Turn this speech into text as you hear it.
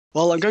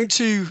Well, I'm going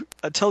to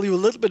tell you a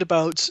little bit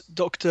about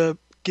Dr.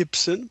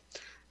 Gibson.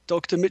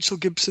 Dr. Mitchell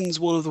Gibson is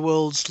one of the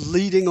world's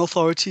leading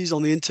authorities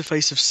on the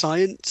interface of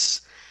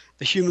science,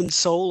 the human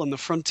soul, and the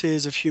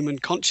frontiers of human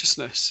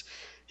consciousness.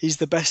 He's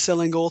the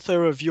best-selling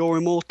author of Your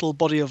Immortal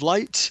Body of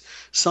Light,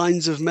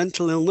 Signs of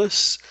Mental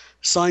Illness,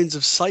 Signs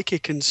of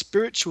Psychic and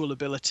Spiritual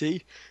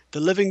Ability, The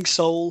Living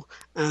Soul,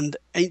 and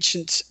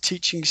Ancient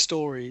Teaching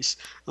Stories.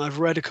 And I've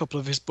read a couple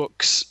of his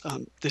books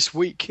this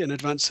week in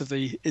advance of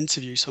the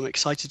interview, so I'm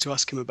excited to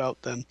ask him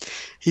about them.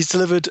 He's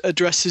delivered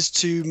addresses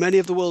to many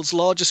of the world's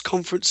largest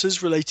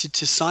conferences related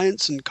to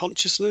science and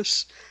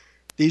consciousness.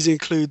 These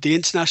include the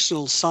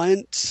International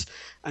Science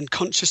and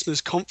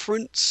Consciousness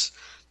Conference,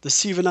 the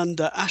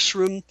Sivananda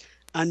Ashram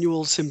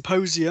Annual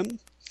Symposium,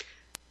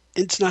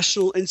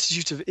 International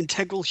Institute of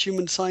Integral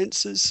Human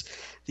Sciences,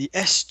 the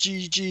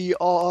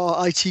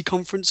SGGRRIT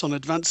Conference on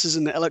Advances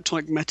in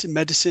Electronic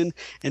Medicine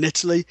in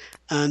Italy,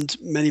 and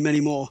many, many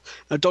more.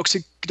 Now,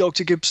 Dr.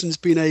 Gibson's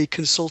been a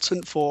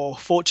consultant for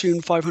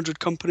Fortune 500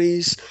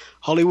 companies,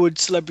 Hollywood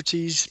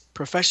celebrities,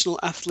 professional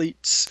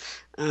athletes,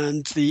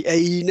 and the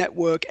AE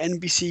Network,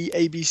 NBC,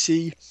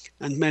 ABC,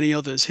 and many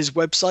others. His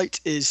website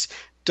is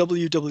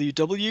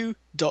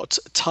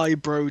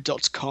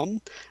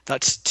www.tybro.com.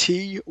 That's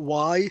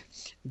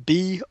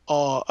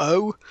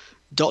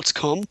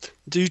TYBRO.com.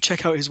 Do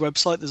check out his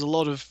website. There's a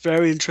lot of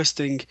very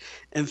interesting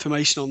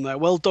information on there.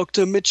 Well,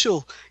 Dr.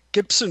 Mitchell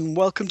Gibson,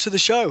 welcome to the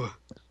show.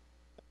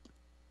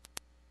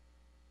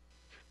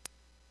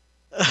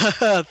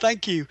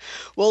 Thank you.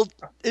 Well,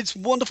 it's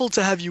wonderful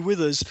to have you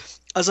with us.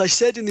 As I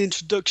said in the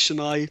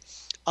introduction, I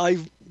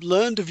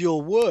learned of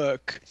your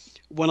work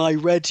when I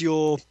read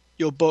your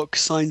book,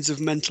 Signs of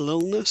Mental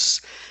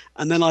Illness,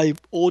 and then I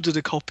ordered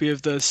a copy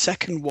of the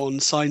second one,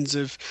 Signs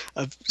of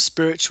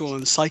Spiritual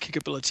and Psychic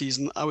Abilities,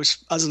 and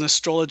as an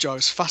astrologer, I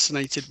was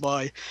fascinated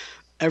by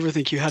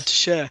everything you had to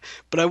share.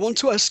 But I want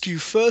to ask you,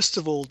 first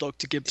of all,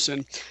 Dr.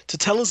 Gibson, to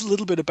tell us a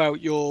little bit about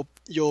your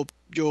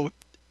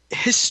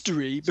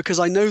history, because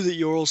I know that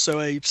you're also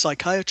a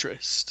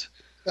psychiatrist.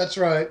 That's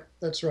right.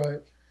 That's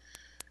right.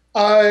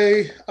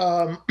 I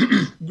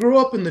grew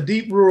up in the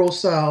deep rural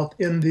South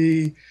in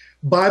the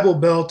Bible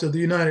Belt of the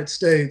United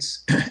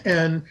States.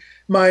 And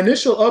my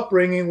initial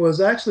upbringing was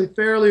actually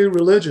fairly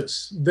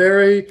religious,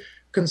 very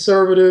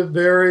conservative,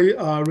 very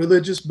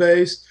religious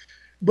based.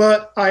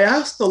 But I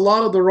asked a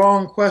lot of the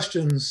wrong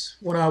questions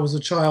when I was a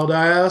child.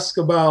 I asked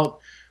about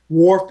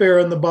warfare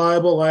in the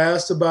Bible. I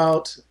asked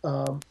about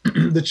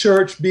the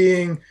church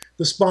being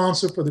the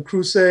sponsor for the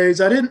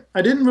Crusades. I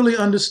didn't really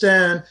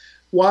understand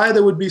why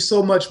there would be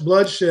so much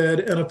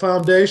bloodshed and a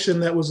foundation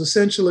that was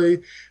essentially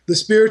the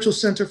spiritual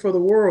center for the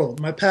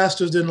world. My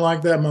pastors didn't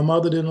like that. My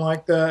mother didn't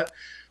like that.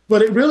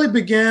 But it really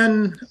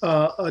began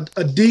a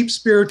deep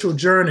spiritual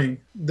journey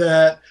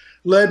that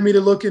led me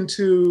to look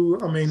into,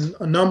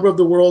 a number of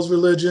the world's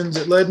religions.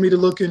 It led me to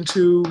look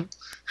into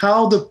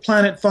how the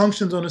planet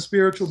functions on a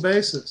spiritual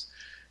basis.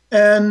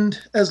 And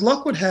as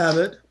luck would have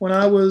it, when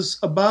I was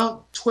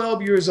about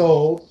 12 years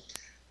old,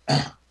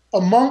 a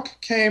monk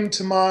came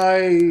to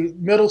my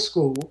middle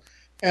school,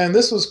 and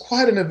this was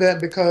quite an event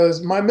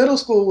because my middle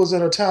school was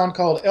in a town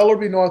called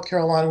Ellerby, North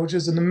Carolina, which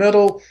is in the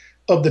middle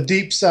of the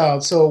Deep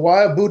South. So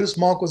why a Buddhist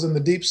monk was in the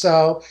Deep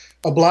South,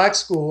 a black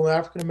school, an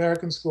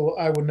African-American school,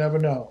 I would never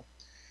know.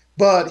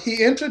 But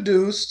he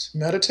introduced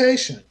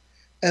meditation,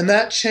 and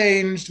that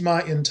changed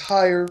my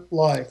entire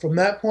life. From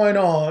that point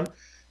on,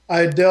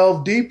 I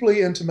delved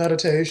deeply into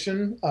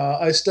meditation.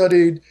 I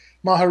studied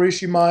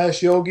Maharishi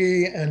Mahesh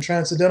Yogi and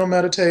Transcendental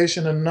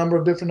Meditation and a number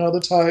of different other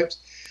types.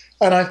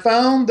 And I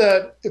found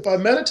that if I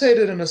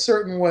meditated in a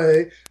certain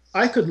way,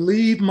 I could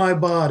leave my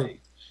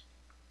body.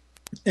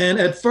 And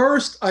at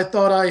first, I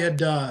thought I had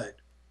died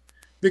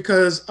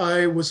because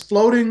I was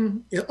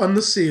floating on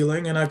the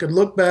ceiling and I could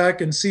look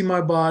back and see my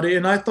body.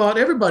 And I thought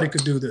everybody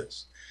could do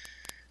this.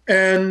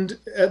 And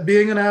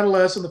being an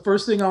adolescent, the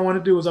first thing I wanted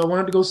to do was I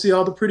wanted to go see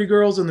all the pretty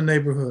girls in the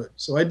neighborhood.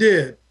 So I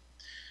did.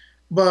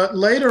 But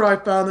later I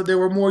found that there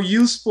were more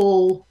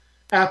useful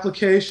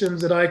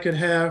applications that I could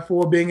have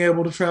for being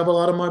able to travel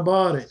out of my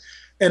body.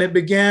 And it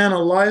began a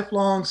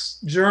lifelong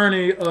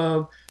journey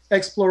of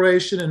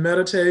exploration and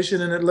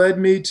meditation, and it led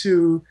me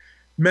to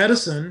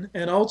medicine,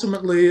 and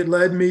ultimately it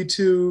led me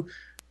to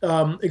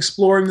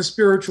exploring the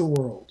spiritual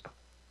world.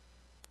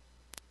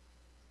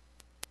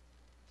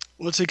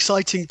 Well, it's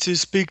exciting to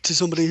speak to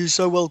somebody who's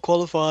so well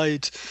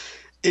qualified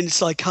in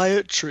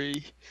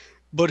psychiatry,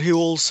 but who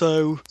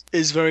also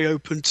is very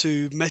open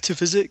to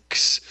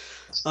metaphysics.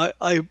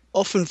 I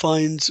often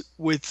find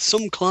with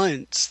some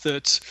clients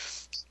that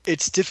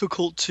it's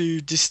difficult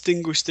to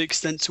distinguish the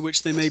extent to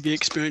which they may be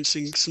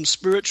experiencing some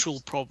spiritual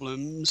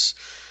problems,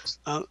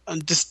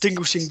 and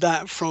distinguishing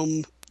that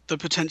from the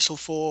potential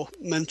for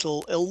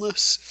mental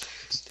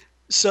illness.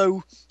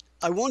 So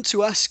I want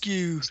to ask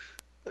you,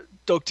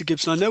 Dr.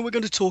 Gibson, I know we're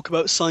going to talk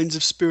about signs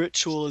of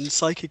spiritual and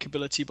psychic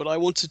ability, but I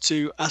wanted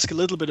to ask a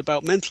little bit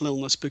about mental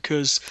illness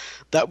because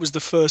that was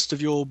the first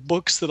of your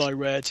books that I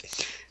read.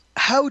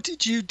 How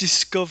did you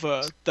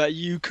discover that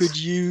you could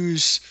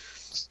use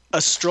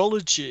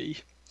astrology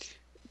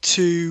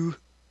to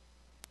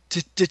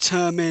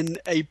determine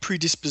a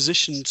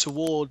predisposition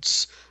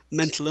towards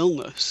mental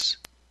illness?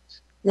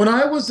 When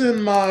I was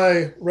in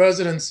my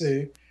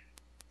residency,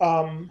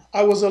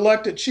 I was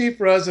elected chief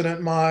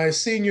resident my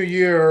senior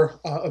year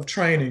of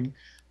training.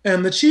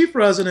 And the chief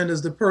resident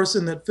is the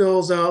person that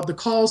fills out the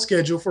call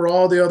schedule for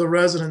all the other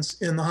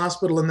residents in the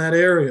hospital in that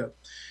area.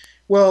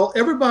 Well,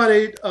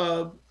 everybody,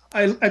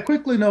 I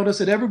quickly noticed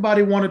that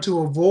everybody wanted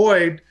to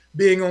avoid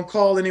being on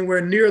call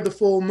anywhere near the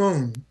full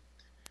moon.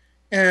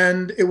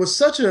 And it was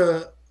such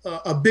a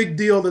big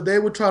deal that they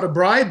would try to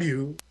bribe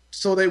you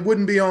so they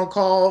wouldn't be on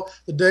call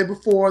the day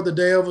before, the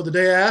day of, or the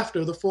day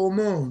after the full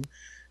moon.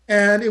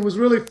 And it was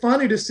really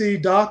funny to see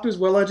doctors,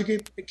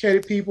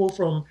 well-educated people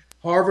from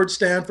Harvard,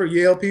 Stanford,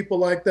 Yale, people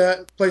like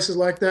that, places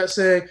like that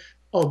say,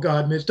 oh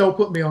God, Mitch, don't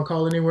put me on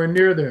call anywhere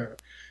near there.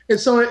 And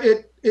so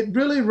it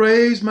really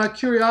raised my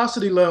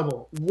curiosity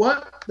level.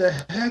 What the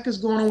heck is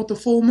going on with the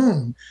full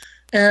moon?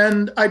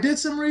 And I did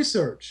some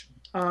research.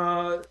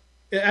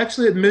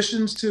 Actually,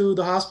 admissions to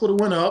the hospital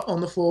went up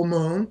on the full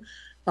moon.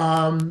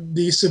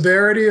 The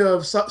severity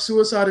of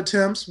suicide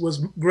attempts was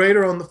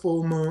greater on the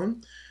full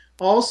moon.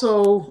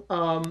 Also,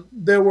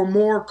 there were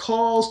more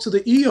calls to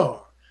the ER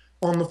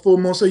on the full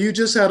moon. So you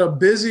just had a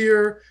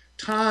busier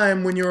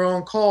time when you're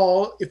on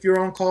call, if you're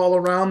on call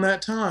around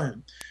that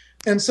time.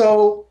 And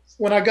so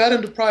when I got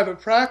into private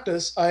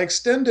practice, I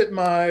extended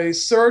my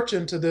search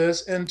into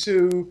this,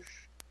 into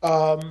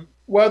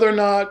whether or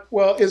not,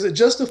 well, is it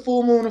just a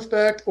full moon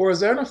effect, or is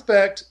there an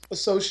effect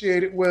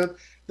associated with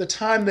the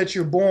time that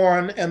you're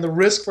born and the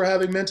risk for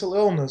having mental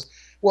illness?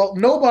 Well,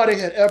 nobody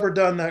had ever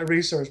done that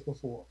research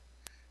before.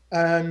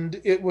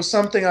 And it was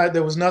something,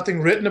 there was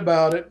nothing written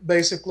about it,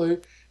 basically,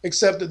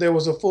 except that there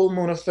was a full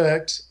moon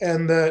effect,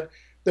 and that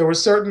there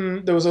was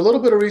a little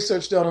bit of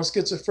research done on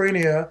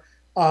schizophrenia,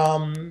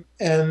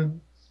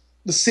 and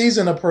the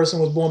season a person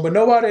was born, but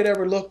nobody had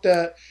ever looked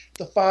at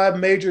the 5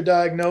 major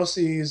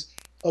diagnoses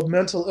of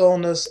mental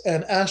illness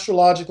and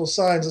astrological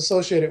signs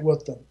associated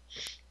with them.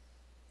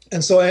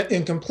 And so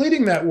in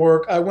completing that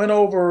work, I went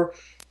over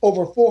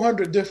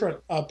 400 different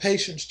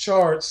patients'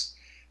 charts,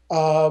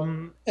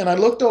 and I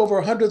looked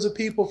over hundreds of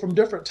people from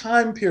different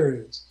time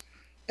periods.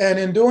 And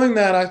in doing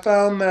that, I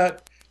found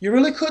that you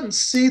really couldn't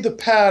see the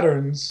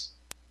patterns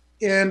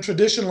in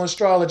traditional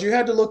astrology. You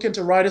had to look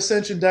into right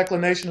ascension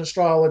declination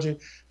astrology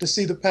to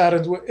see the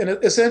patterns. And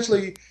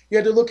essentially, you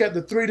had to look at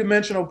the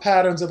 3-dimensional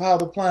patterns of how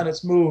the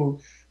planets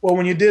move. Well,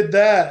 when you did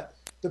that,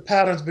 the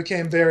patterns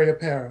became very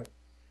apparent.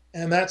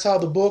 And that's how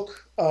the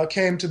book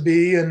came to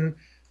be. And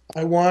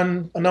I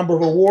won a number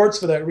of awards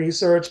for that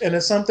research. And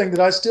it's something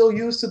that I still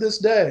use to this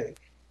day.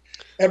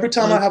 Every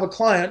time I have a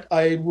client,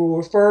 I will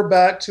refer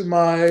back to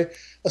my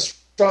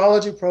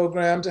astrology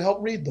program to help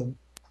read them.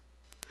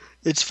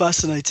 It's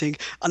fascinating.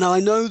 And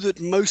I know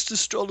that most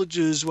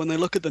astrologers, when they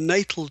look at the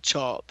natal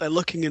chart, they're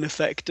looking in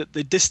effect at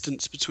the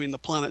distance between the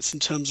planets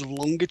in terms of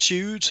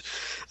longitude.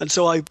 And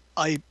so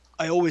I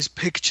always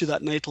picture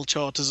that natal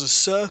chart as a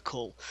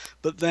circle.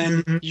 But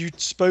then you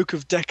spoke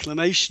of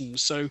declination.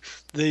 So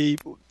the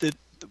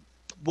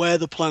where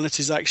the planet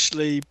is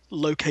actually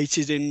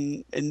located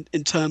in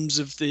terms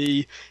of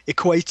the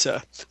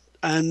equator.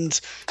 And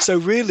so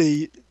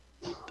really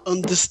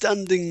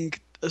understanding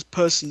a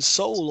person's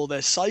soul or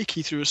their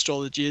psyche through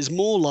astrology is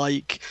more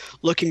like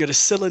looking at a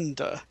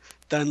cylinder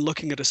than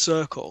looking at a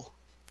circle.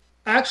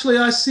 Actually,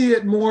 I see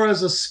it more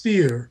as a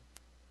sphere.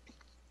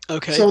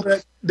 Okay. So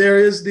that there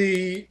is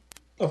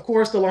of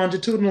course, the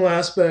longitudinal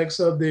aspects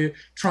of the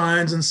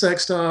trines and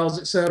sextiles,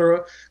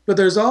 etc. But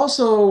there's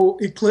also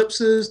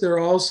eclipses, there are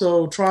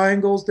also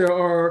triangles, there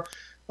are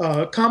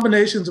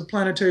combinations of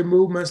planetary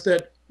movements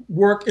that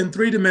work in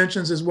 3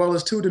 dimensions as well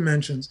as 2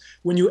 dimensions.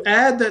 When you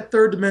add that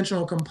 3rd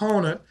dimensional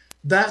component,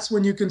 that's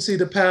when you can see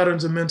the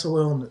patterns of mental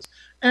illness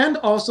and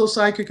also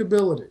psychic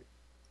ability.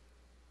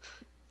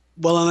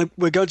 Well, and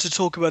we're going to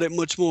talk about it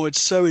much more.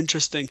 It's so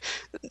interesting.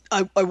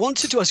 I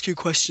wanted to ask you a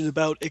question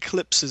about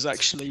eclipses,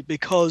 actually,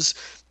 because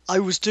I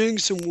was doing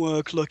some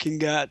work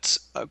looking at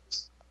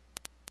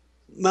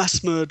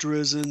mass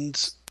murderers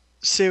and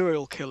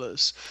serial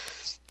killers.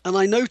 And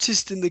I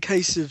noticed in the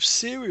case of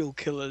serial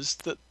killers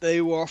that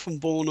they were often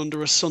born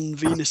under a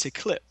Sun-Venus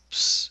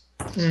eclipse.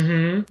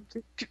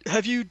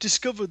 Have you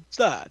discovered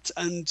that?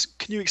 And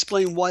can you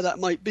explain why that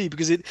might be?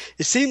 Because it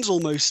seems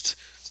almost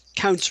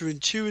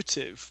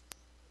counterintuitive.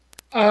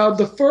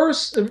 The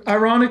first,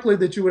 ironically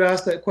that you would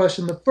ask that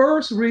question, the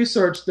first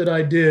research that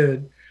I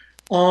did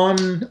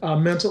on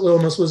mental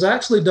illness was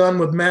actually done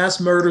with mass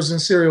murders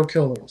and serial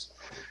killers.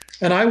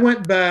 And I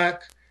went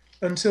back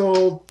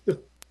until the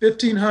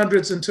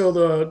 1500s, until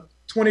the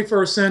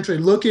 21st century,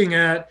 looking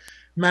at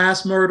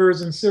mass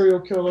murders and serial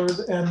killers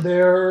and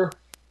their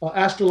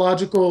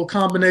astrological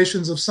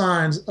combinations of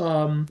signs.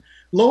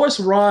 Lois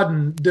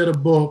Rodden did a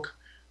book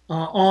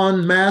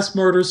on mass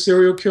murders,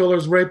 serial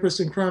killers, rapists,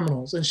 and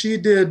criminals. And she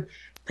did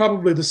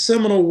probably the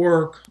seminal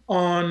work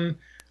on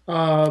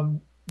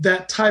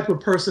that type of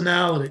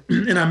personality.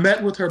 And I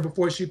met with her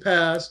before she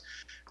passed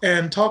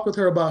and talked with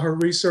her about her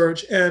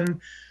research. And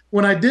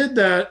when I did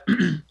that,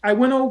 I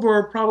went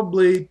over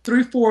probably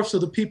three-fourths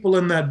of the people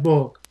in that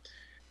book.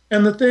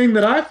 And the thing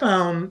that I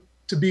found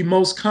to be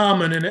most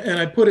common, and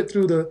I put it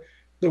through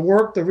the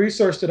work, the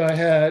research that I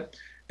had,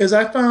 is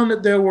I found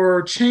that there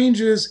were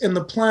changes in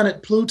the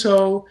planet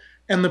Pluto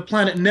and the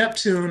planet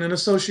Neptune in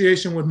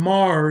association with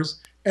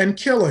Mars and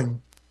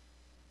killing.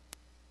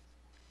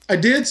 I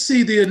did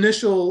see the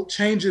initial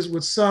changes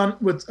with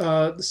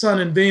the Sun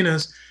and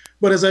Venus,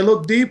 but as I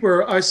looked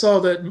deeper, I saw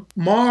that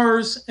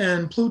Mars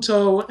and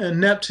Pluto and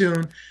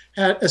Neptune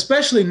had,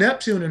 especially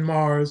Neptune and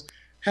Mars,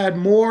 had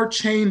more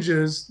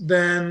changes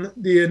than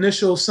the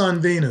initial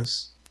Sun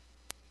Venus.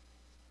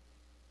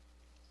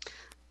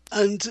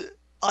 And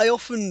I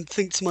often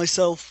think to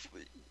myself,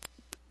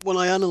 when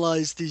I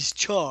analyze these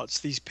charts,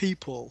 these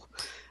people,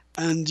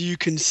 and you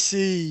can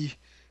see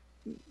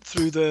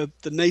through the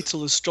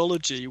natal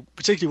astrology,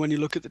 particularly when you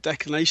look at the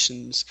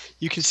declinations,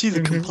 you can see the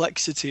Mm-hmm.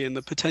 complexity and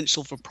the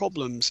potential for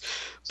problems.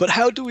 But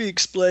how do we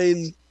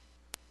explain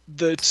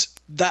that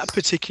that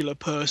particular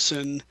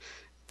person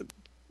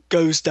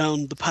goes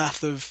down the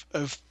path of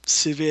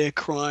severe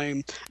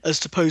crime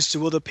as opposed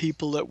to other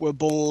people that were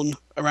born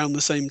around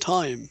the same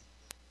time?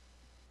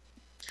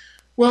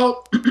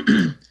 Well,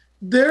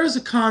 there's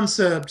a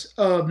concept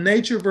of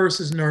nature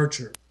versus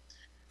nurture.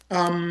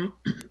 Um,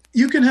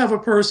 you can have a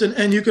person,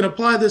 and you can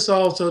apply this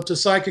also to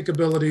psychic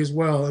ability as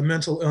well and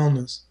mental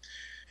illness.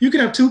 You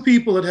can have two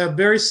people that have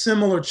very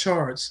similar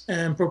charts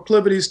and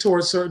proclivities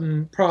towards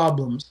certain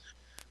problems.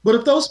 But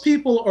if those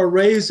people are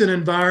raised in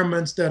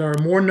environments that are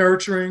more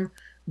nurturing,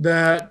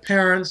 that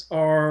parents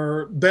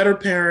are better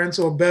parents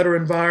or better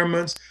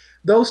environments,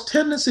 those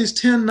tendencies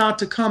tend not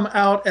to come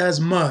out as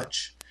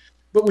much.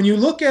 But when you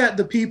look at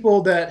the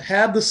people that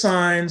have the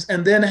signs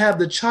and then have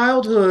the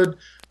childhood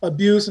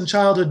abuse and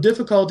childhood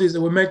difficulties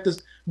that would make this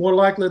more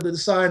likely that the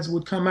signs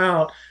would come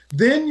out,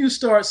 then you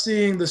start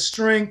seeing the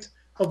strength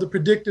of the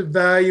predictive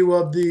value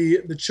of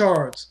the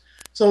charts.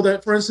 So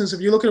that, for instance,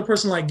 if you look at a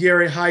person like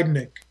Gary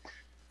Heidnik,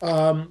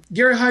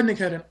 Gary Heidnik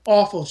had an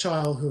awful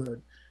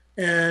childhood,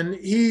 and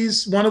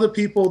he's one of the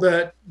people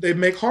that they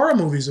make horror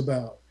movies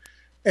about.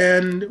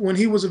 And when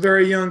he was a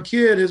very young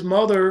kid, his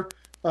mother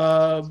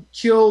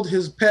killed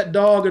his pet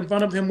dog in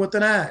front of him with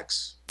an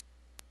axe.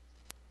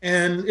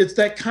 And it's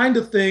that kind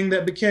of thing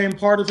that became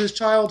part of his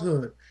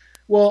childhood.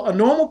 Well, a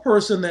normal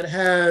person that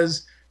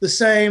has the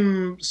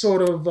same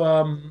sort of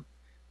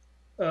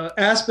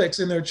aspects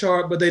in their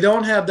chart, but they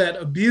don't have that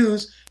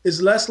abuse,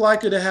 is less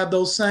likely to have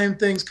those same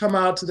things come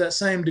out to that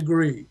same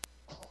degree.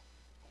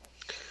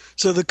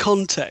 So the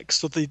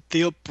context of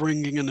the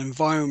upbringing and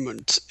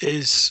environment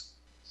is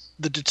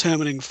the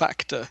determining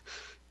factor.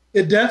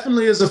 It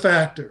definitely is a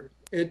factor.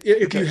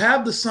 If you Okay.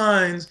 have the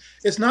signs,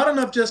 it's not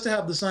enough just to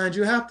have the signs.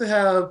 You have to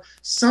have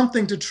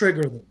something to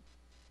trigger them.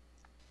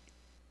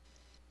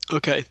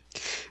 Okay.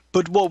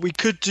 But what we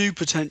could do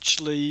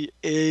potentially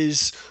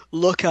is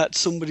look at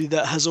somebody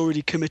that has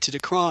already committed a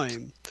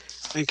crime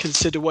and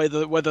consider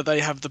whether they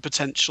have the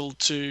potential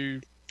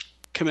to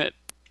commit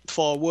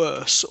far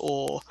worse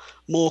or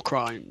more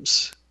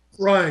crimes.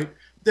 Right.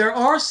 There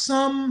are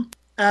some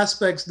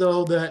aspects,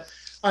 though, that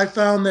I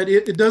found that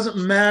it doesn't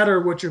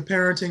matter what your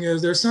parenting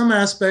is. There's some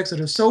aspects that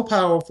are so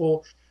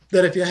powerful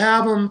that if you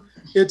have them,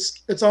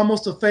 it's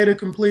almost a fait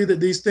accompli that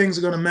these things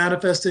are going to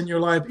manifest in your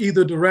life,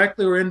 either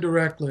directly or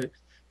indirectly.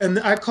 And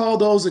I call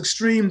those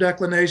extreme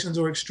declinations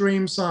or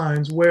extreme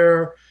signs,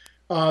 where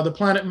the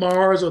planet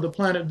Mars or the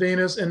planet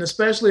Venus, and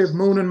especially if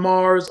Moon and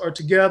Mars are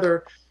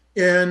together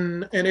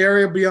in an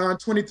area beyond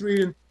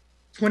 23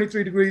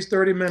 degrees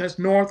 30 minutes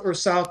north or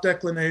south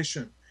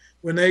declination.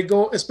 When they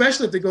go,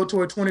 especially if they go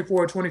toward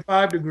 24 or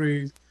 25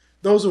 degrees,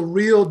 those are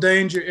real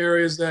danger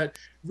areas that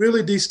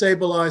really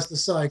destabilize the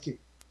psyche.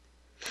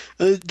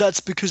 That's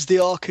because the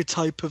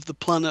archetype of the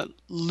planet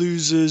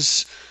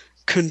loses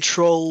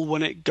control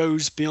when it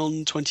goes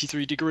beyond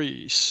 23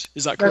 degrees.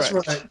 Is that That's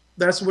correct? right.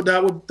 That's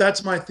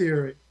my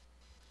theory.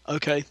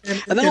 Okay.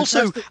 And And then in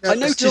also, testing I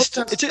that, I still noticed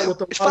test that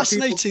with a it's lot of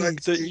people that fascinating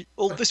I that see.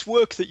 all this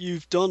work that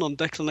you've done on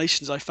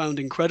declinations I found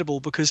incredible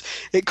because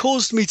it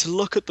caused me to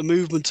look at the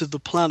movement of the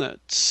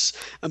planets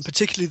and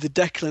particularly the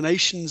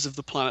declinations of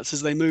the planets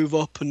as they move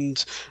up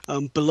and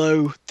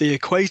below the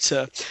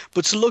equator,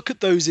 but to look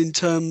at those in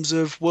terms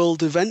of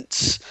world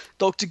events,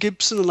 Dr.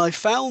 Gibson, and I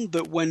found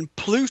that when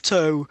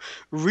Pluto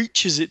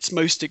reaches its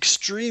most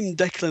extreme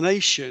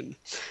declination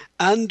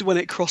and when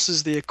it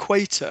crosses the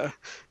equator,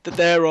 that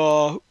there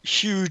are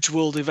huge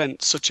world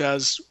events such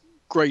as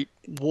Great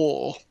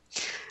War.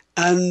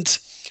 And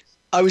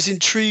I was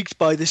intrigued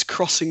by this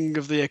crossing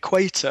of the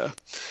equator,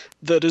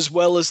 that as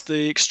well as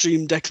the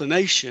extreme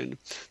declination,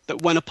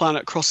 that when a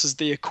planet crosses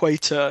the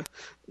equator,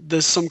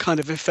 there's some kind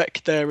of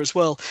effect there as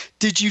well.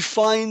 Did you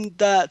find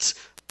that,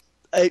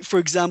 for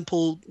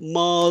example,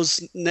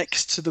 Mars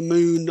next to the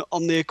moon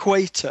on the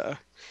equator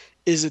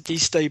is a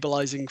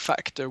destabilizing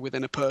factor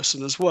within a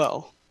person as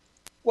well?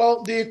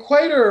 Well, the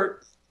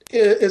equator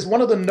is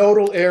one of the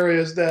nodal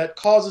areas that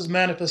causes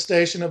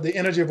manifestation of the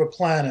energy of a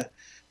planet.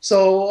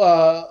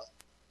 So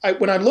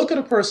when I look at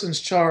a person's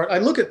chart, I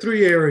look at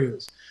three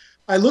areas.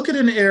 I look at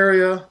an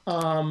area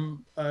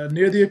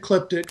near the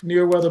ecliptic,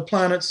 near where the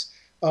planets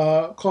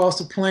cross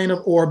the plane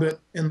of orbit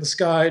in the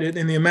sky,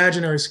 in the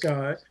imaginary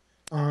sky.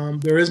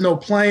 There is no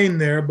plane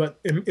there, but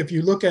if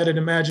you look at it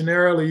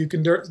imaginarily, you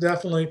can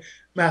definitely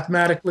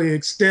mathematically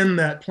extend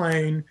that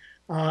plane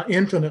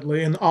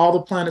infinitely, and all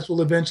the planets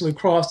will eventually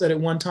cross that at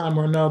one time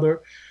or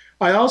another.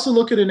 I also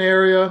look at an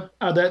area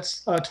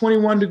that's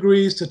 21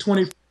 degrees to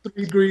 23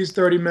 degrees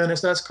 30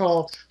 minutes. That's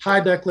called high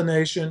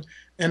declination,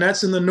 and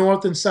that's in the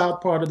north and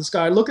south part of the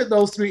sky. Look at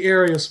those three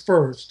areas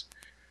first.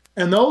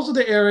 And those are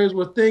the areas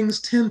where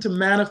things tend to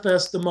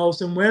manifest the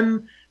most. And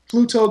when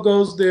Pluto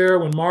goes there,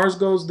 when Mars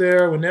goes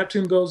there, when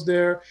Neptune goes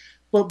there,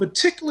 but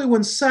particularly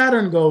when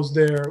Saturn goes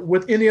there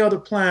with any other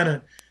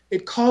planet,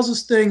 it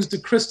causes things to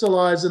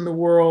crystallize in the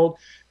world.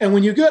 And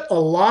when you get a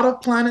lot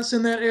of planets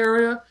in that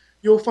area,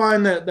 you'll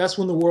find that that's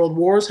when the world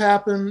wars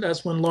happen,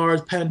 that's when large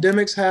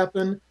pandemics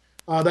happen,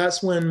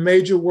 that's when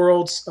major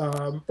world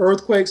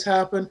earthquakes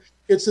happen.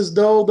 It's as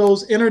though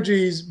those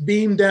energies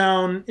beam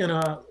down in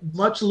a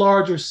much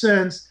larger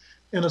sense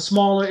in a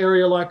smaller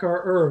area like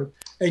our Earth.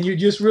 And you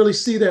just really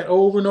see that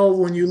over and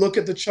over when you look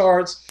at the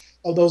charts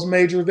of those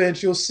major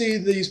events. You'll see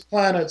these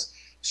planets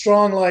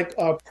strong like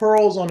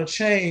pearls on a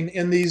chain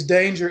in these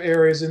danger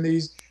areas, in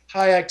these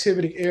high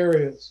activity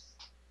areas.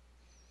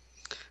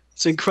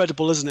 It's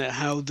incredible, isn't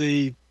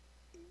it?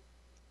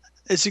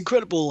 It's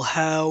incredible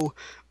how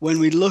when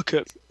we look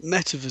at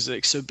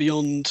metaphysics, so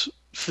beyond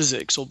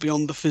physics or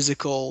beyond the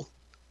physical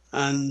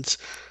and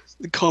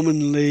the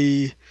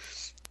commonly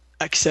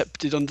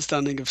accepted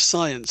understanding of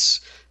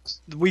science,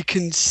 we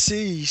can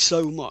see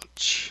so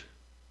much.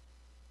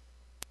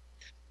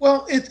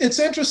 Well, it's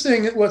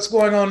interesting what's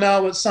going on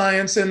now with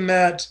science in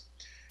that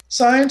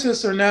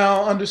scientists are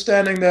now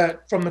understanding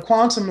that from the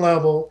quantum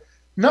level,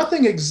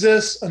 nothing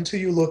exists until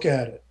you look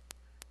at it.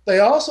 They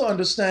also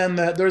understand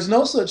that there's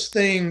no such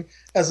thing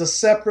as a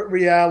separate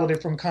reality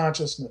from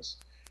consciousness.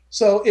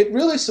 So it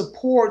really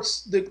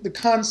supports the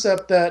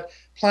concept that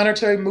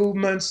planetary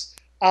movements,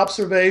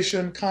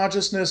 observation,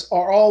 consciousness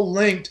are all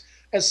linked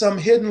at some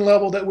hidden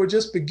level that we're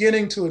just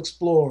beginning to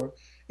explore.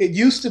 It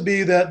used to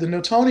be that the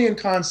Newtonian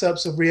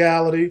concepts of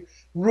reality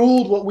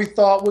ruled what we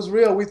thought was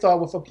real. We thought,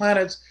 well, if a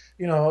planet's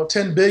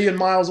 10 billion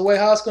miles away,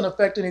 how it's going to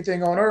affect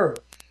anything on Earth?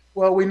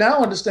 Well, we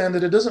now understand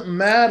that it doesn't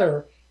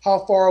matter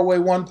how far away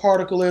one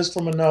particle is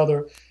from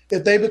another.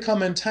 If they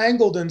become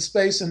entangled in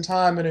space and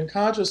time and in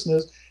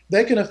consciousness,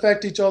 they can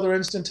affect each other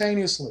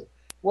instantaneously.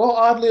 Well,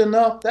 oddly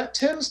enough, that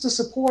tends to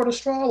support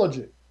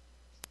astrology.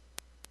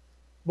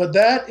 But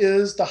that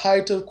is the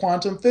height of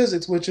quantum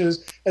physics, which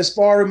is as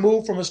far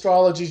removed from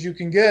astrology as you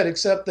can get,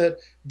 except that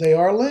they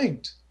are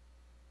linked.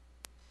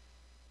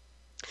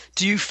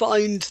 Do you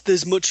find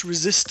there's much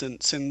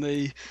resistance in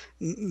the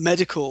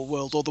medical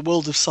world or the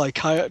world of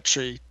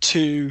psychiatry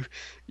to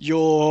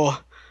your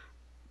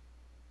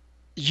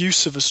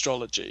use of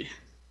astrology?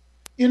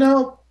 You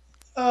know,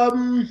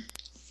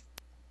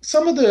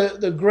 some of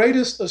the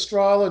greatest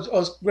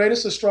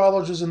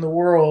astrologers in the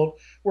world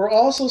were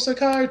also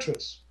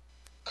psychiatrists.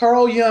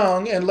 Carl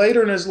Jung and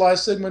later in his life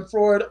Sigmund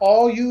Freud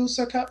all used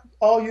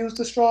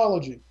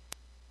astrology.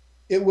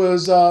 It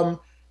was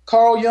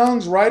Carl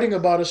Jung's writing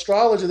about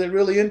astrology that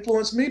really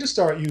influenced me to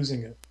start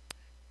using it.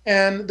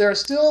 And there are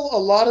still a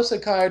lot of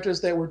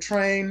psychiatrists that were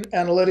trained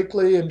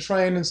analytically and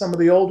trained in some of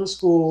the older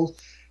schools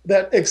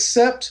that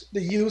accept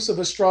the use of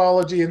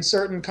astrology in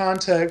certain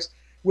contexts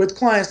with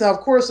clients. Now, of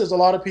course, there's a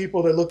lot of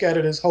people that look at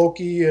it as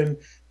hokey and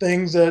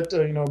things that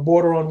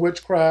border on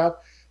witchcraft.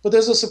 But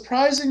there's a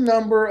surprising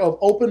number of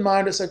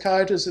open-minded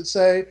psychiatrists that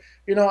say,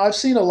 I've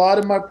seen a lot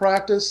in my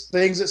practice,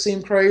 things that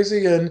seem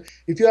crazy, and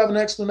if you have an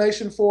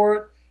explanation for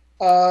it,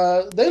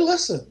 they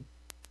listen.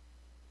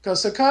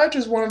 Because psychiatry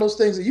is one of those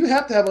things that you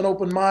have to have an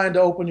open mind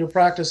to open your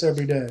practice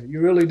every day. You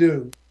really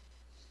do.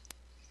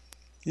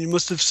 You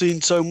must have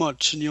seen so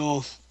much in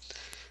your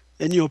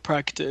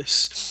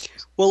practice.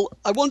 Well,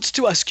 I wanted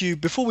to ask you,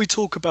 before we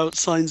talk about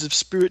signs of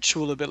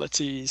spiritual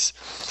abilities,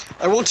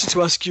 I wanted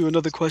to ask you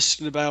another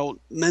question about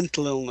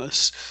mental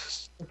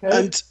illness.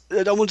 Okay.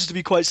 And I wanted to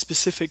be quite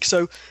specific.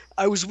 So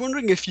I was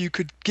wondering if you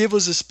could give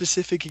us a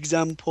specific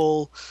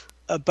example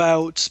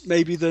about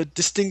maybe the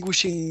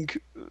distinguishing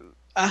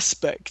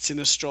aspects in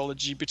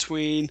astrology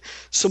between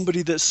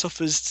somebody that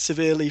suffers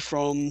severely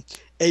from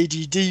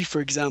ADD,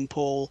 for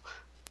example,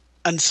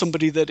 and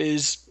somebody that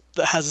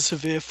has a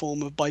severe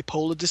form of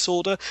bipolar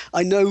disorder.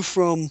 I know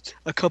from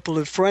a couple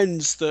of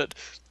friends that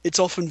it's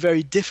often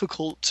very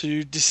difficult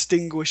to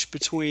distinguish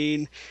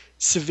between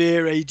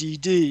severe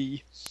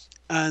ADD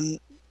and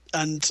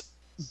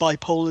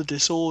bipolar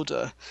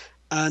disorder.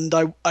 And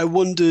I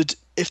wondered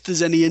if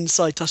there's any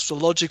insight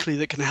astrologically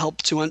that can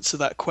help to answer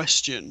that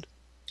question.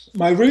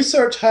 My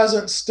research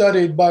hasn't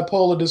studied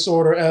bipolar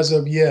disorder as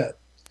of yet.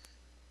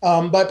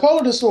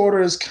 Bipolar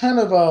disorder is kind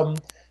of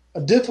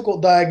a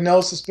difficult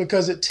diagnosis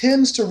because it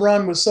tends to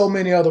run with so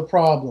many other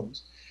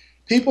problems.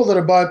 People that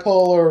are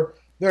bipolar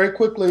very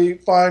quickly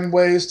find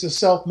ways to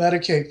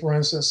self-medicate, for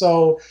instance.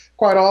 So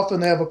quite often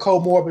they have a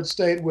comorbid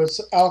state with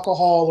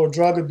alcohol or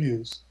drug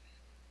abuse.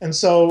 And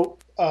so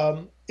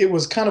it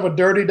was kind of a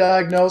dirty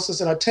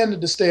diagnosis, and I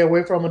tended to stay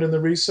away from it in the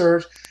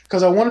research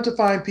because I wanted to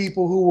find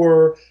people who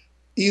were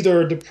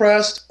either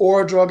depressed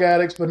or drug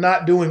addicts, but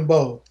not doing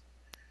both.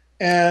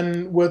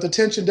 And with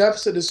attention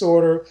deficit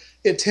disorder,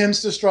 it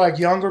tends to strike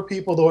younger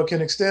people, though it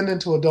can extend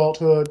into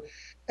adulthood.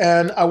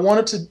 And I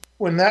wanted to,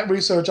 when that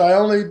research, I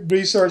only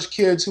researched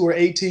kids who were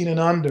 18 and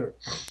under.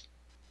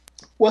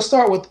 We'll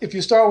start with, if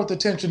you start with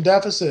attention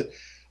deficit,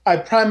 I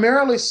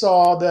primarily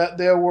saw that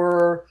there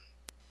were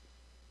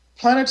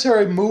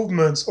planetary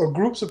movements or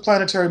groups of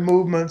planetary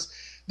movements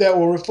that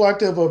were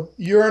reflective of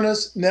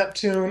Uranus,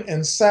 Neptune,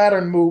 and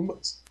Saturn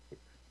movements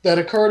that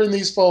occurred in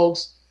these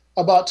folks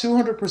about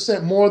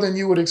 200% more than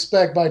you would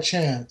expect by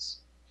chance.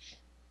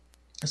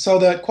 So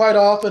that quite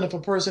often, if a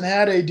person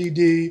had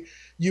ADD,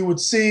 you would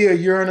see a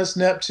Uranus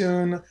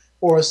Neptune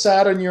or a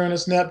Saturn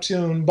Uranus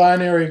Neptune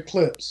binary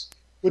eclipse,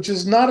 which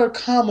is not a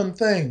common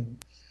thing.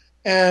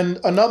 And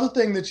another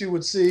thing that you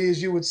would see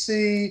is you would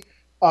see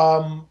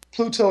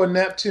Pluto and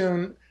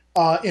Neptune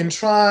in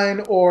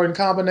trine or in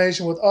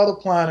combination with other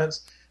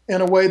planets in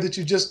a way that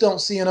you just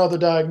don't see in other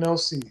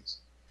diagnoses.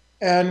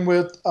 And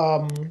with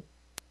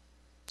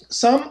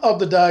some of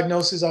the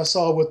diagnoses I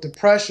saw with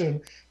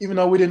depression, even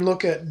though we didn't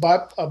look at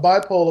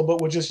bipolar,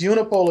 but with just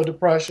unipolar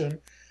depression,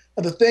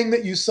 the thing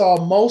that you saw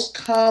most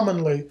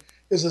commonly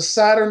is a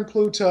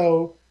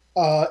Saturn-Pluto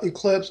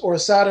eclipse or a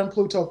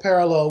Saturn-Pluto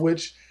parallel,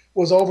 which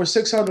was over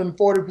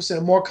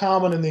 640% more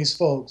common in these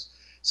folks.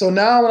 So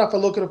now if I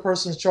look at a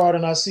person's chart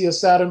and I see a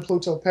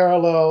Saturn-Pluto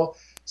parallel,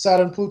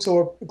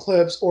 Saturn-Pluto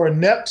eclipse, or a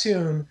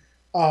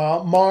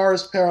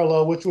Neptune-Mars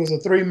parallel, which was the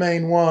three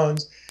main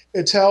ones,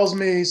 it tells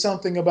me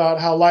something about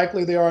how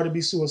likely they are to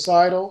be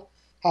suicidal,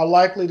 how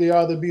likely they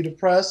are to be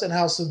depressed, and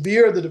how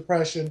severe the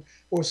depression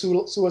or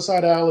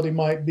suicidality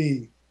might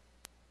be.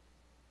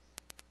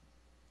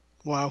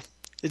 Wow.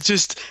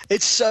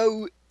 It's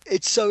so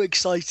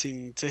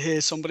exciting to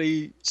hear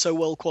somebody so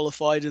well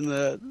qualified in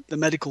the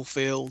medical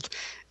field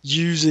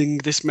using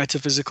this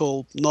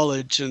metaphysical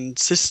knowledge and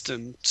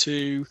system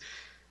to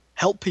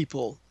help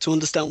people to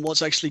understand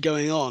what's actually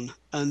going on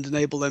and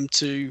enable them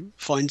to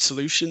find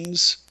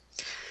solutions.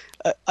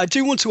 I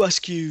do want to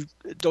ask you,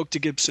 Dr.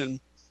 Gibson,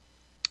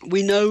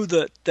 we know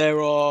that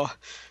there are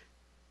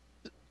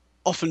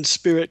often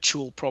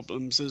spiritual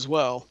problems as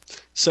well.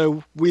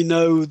 So we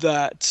know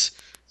that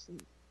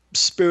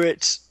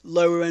spirit,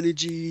 lower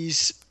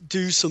energies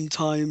do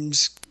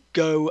sometimes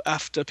go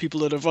after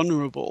people that are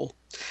vulnerable.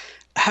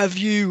 Have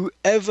you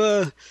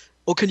ever,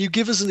 or can you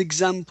give us an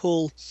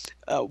example,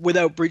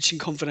 without breaching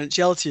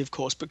confidentiality, of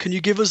course, but can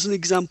you give us an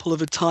example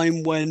of a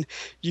time when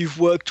you've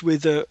worked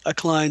with a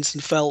client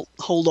and felt,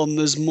 hold on,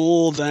 there's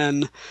more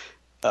than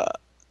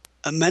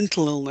a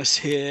mental illness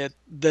here,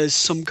 there's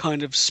some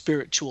kind of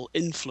spiritual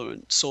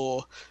influence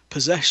or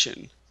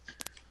possession?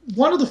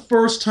 One of the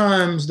first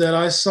times that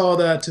I saw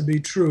that to be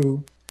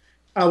true,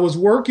 I was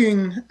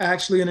working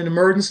actually in an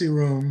emergency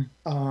room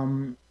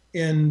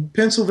in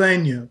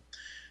Pennsylvania.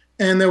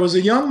 And there was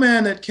a young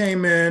man that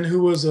came in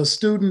who was a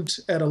student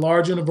at a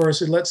large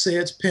university. Let's say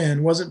it's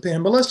Penn, wasn't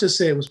Penn, but let's just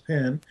say it was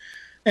Penn.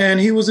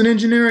 And he was an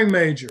engineering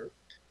major.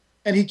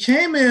 And he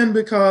came in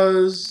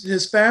because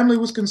his family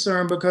was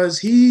concerned because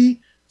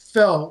he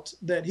felt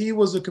that he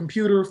was a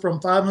computer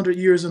from 500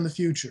 years in the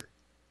future.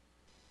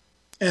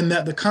 And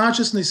that the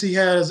consciousness he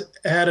had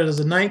as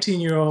a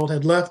 19-year-old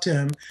had left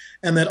him,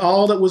 and that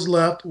all that was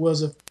left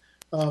was a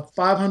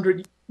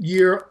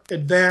 500-year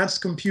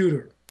advanced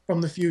computer from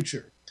the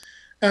future.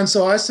 And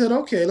so I said,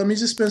 okay, let me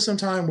just spend some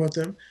time with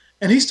him.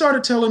 And he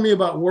started telling me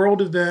about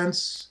world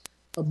events,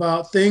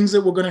 about things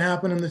that were going to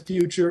happen in the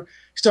future.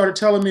 He started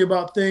telling me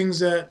about things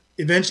that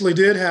eventually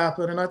did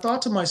happen. And I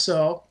thought to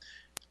myself,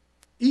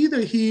 either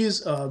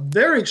he's a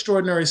very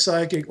extraordinary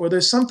psychic or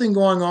there's something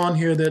going on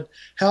here that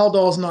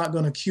Haldol's not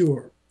going to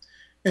cure.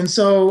 And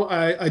so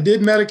I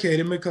did medicate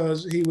him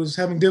because he was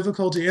having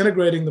difficulty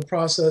integrating the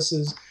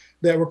processes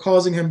that were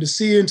causing him to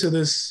see into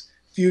this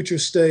future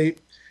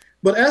state.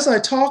 But as I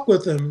talked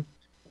with him,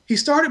 he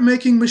started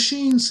making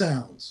machine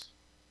sounds.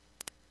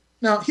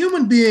 Now,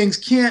 human beings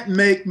can't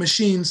make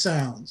machine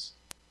sounds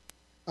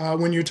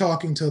when you're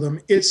talking to them.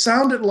 It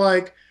sounded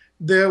like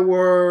there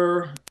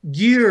were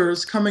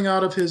gears coming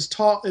out of his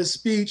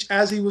speech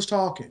as he was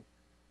talking.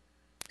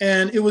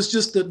 And it was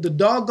just the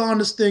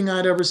doggonest thing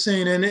I'd ever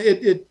seen. And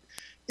it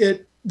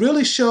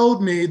really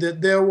showed me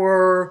that there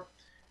were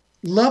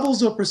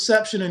levels of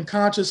perception and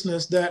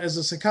consciousness that, as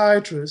a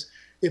psychiatrist,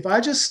 if I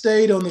just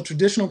stayed on the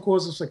traditional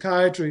course of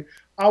psychiatry,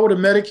 I would have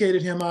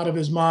medicated him out of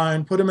his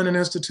mind, put him in an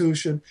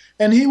institution,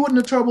 and he wouldn't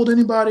have troubled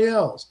anybody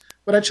else.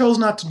 But I chose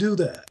not to do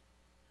that.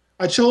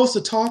 I chose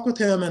to talk with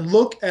him and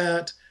look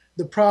at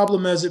the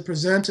problem as it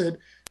presented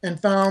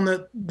and found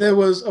that there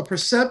was a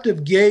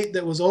perceptive gate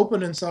that was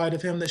open inside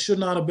of him that should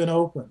not have been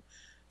open.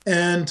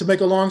 And to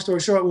make a long story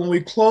short, when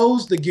we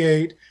closed the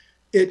gate,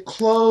 it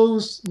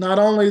closed not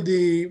only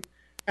the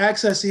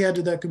access he had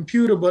to that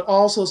computer, but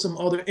also some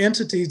other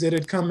entities that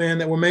had come in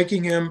that were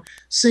making him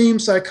seem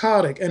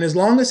psychotic. And as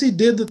long as he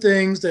did the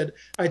things that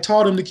I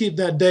taught him to keep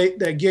that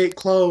gate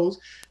closed,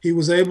 he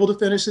was able to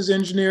finish his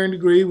engineering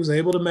degree, was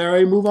able to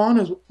marry, move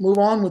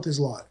on with his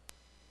life.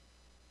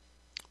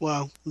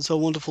 Wow, it's a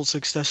wonderful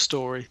success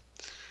story.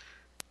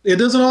 It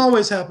doesn't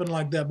always happen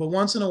like that, but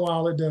once in a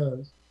while it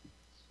does.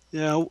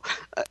 Yeah,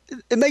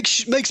 it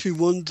makes me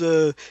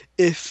wonder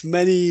if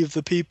many of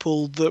the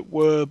people that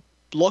were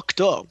locked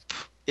up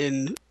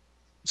in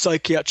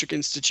psychiatric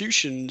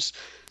institutions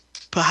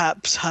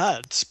perhaps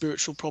had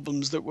spiritual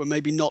problems that were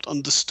maybe not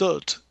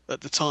understood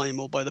at the time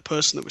or by the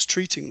person that was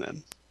treating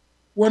them.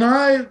 When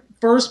I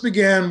first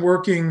began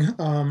working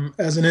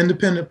as an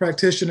independent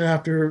practitioner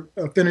after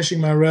finishing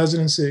my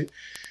residency,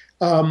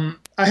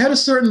 I had a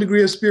certain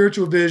degree of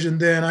spiritual vision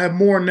then. I have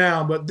more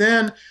now, but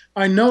then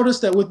I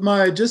noticed that with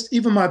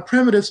even my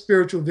primitive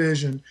spiritual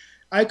vision,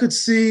 I could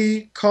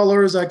see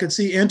colors, I could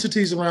see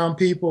entities around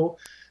people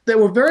that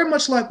were very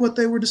much like what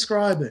they were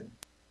describing.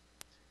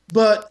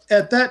 But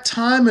at that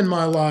time in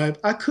my life,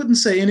 I couldn't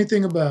say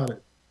anything about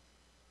it.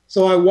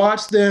 So I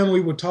watched them.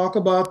 We would talk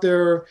about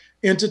their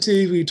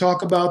entities. We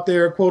talk about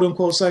their quote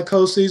unquote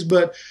psychoses,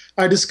 but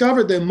I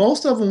discovered that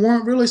most of them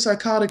weren't really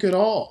psychotic at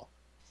all.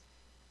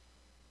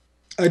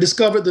 I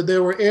discovered that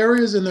there were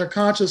areas in their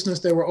consciousness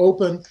that were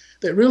open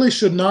that really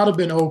should not have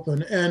been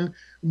open. And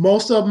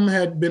most of them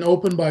had been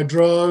opened by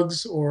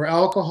drugs or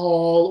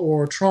alcohol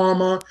or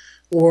trauma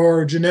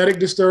or genetic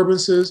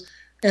disturbances.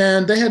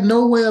 And they had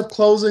no way of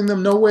closing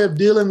them, no way of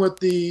dealing with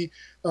the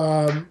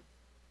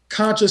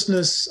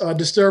consciousness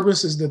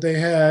disturbances that they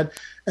had.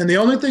 And the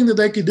only thing that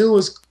they could do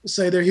was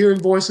say they're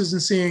hearing voices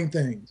and seeing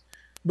things.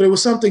 But it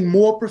was something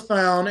more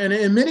profound and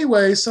in many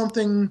ways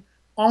something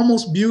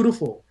almost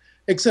beautiful,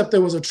 except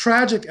there was a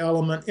tragic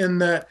element in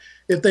that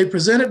if they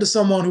presented to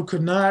someone who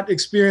could not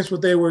experience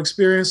what they were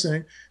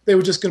experiencing, they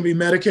were just going to be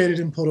medicated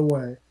and put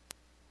away.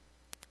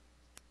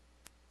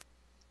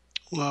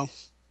 Wow.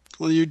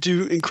 Well, you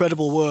do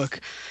incredible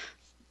work.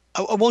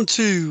 I want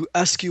to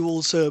ask you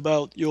also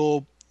about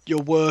your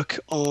work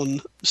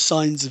on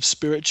signs of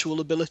spiritual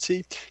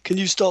ability. Can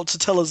you start to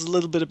tell us a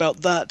little bit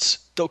about that,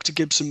 Dr.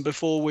 Gibson,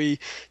 before we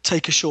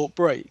take a short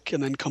break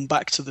and then come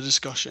back to the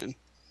discussion?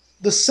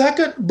 The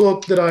second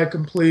book that I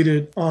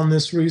completed on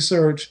this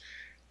research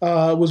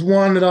was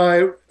one that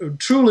I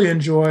truly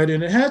enjoyed,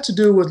 and it had to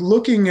do with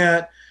looking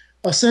at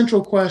a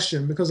central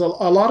question, because a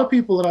lot of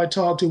people that I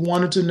talked to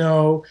wanted to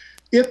know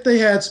if they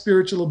had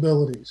spiritual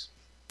abilities.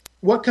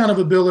 What kind of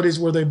abilities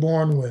were they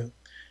born with?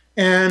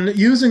 And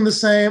using a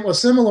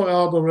similar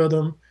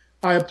algorithm,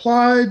 I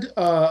applied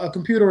a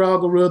computer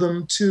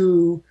algorithm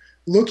to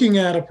looking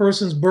at a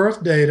person's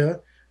birth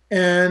data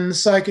and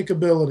psychic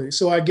ability.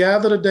 So I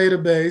gathered a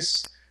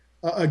database,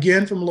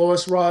 again from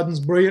Lois Rodden's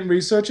brilliant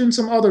research and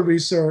some other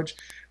research,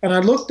 and I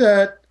looked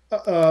at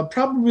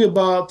probably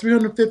about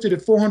 350 to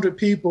 400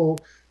 people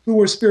who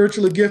were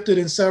spiritually gifted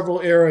in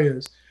several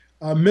areas: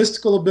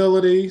 mystical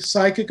ability,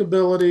 psychic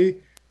ability,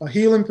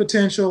 healing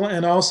potential,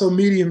 and also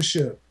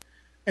mediumship.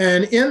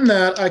 And in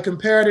that, I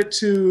compared it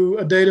to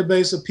a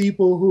database of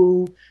people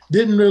who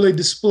didn't really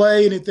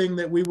display anything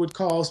that we would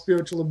call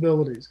spiritual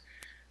abilities.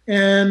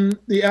 And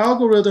the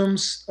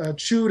algorithms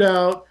chewed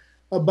out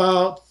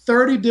about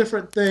 30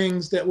 different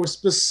things that were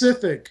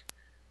specific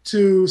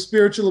to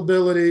spiritual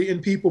ability in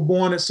people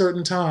born at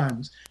certain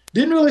times.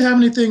 Didn't really have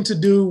anything to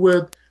do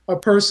with a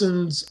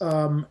person's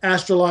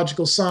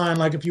astrological sign,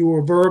 like if you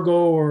were Virgo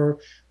or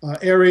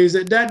Aries,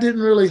 that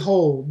didn't really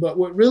hold. But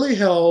what really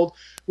held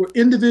were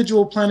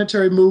individual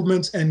planetary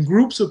movements and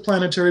groups of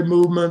planetary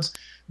movements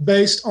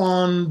based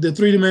on the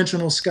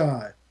three-dimensional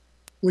sky.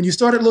 When you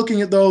started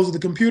looking at those, the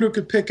computer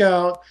could pick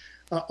out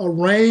a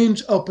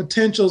range of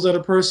potentials that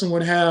a person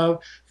would have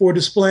for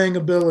displaying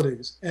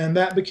abilities. And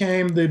that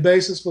became the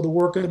basis for the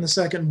work in the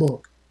second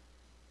book.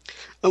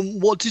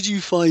 And what did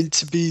you find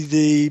to be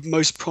the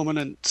most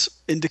prominent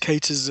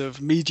indicators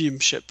of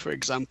mediumship, for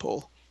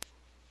example?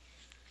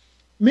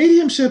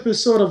 Mediumship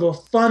is sort of a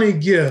funny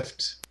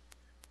gift.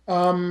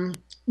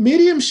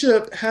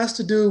 Mediumship has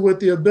to do with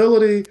the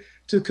ability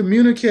to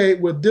communicate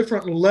with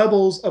different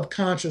levels of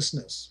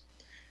consciousness.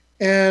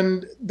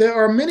 And there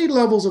are many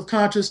levels of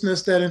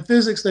consciousness that in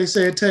physics they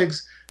say it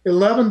takes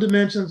 11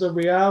 dimensions of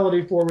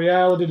reality for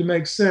reality to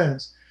make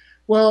sense.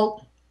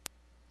 Well,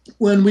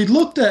 when we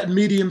looked at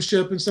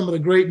mediumship and some of the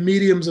great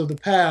mediums of the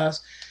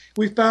past,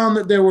 we found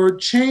that there were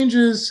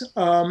changes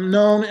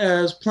known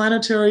as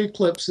planetary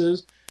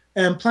eclipses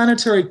and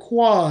planetary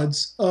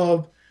quads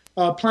of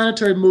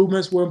planetary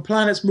movements where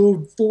planets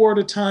moved forward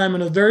a time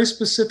in a very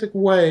specific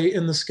way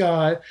in the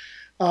sky.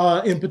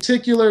 In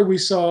particular, we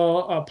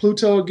saw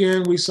Pluto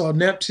again, we saw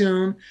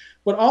Neptune,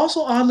 but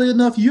also, oddly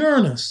enough,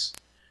 Uranus.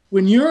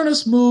 When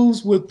Uranus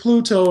moves with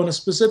Pluto in a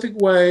specific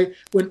way,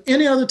 when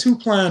any other two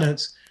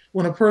planets,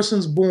 when a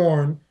person's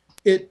born,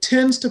 it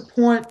tends to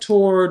point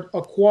toward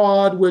a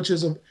quad, which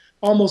is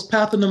almost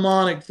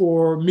pathognomonic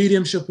for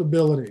mediumship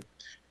ability.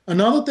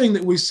 Another thing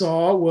that we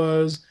saw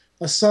was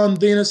a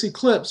Sun-Venus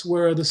eclipse,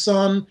 where the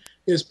sun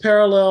is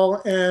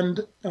parallel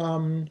and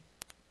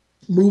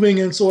moving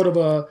in sort of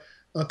a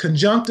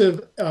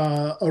conjunctive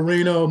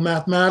arena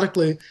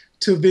mathematically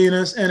to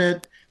Venus.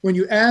 And when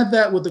you add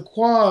that with the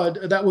quad,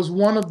 that was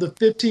one of the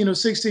 15 or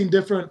 16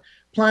 different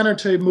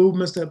planetary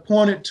movements that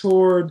pointed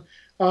toward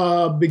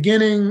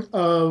beginning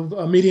of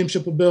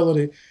mediumship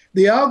ability.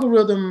 The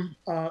algorithm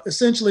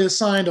essentially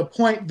assigned a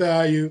point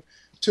value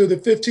to the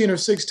 15 or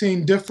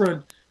 16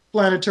 different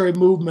planetary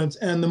movements.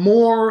 And the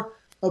more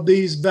of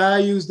these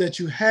values that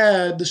you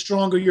had, the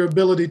stronger your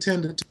ability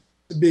tended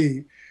to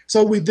be.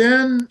 So we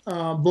then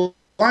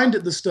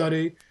blinded the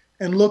study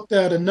and looked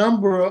at a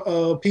number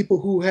of people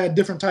who had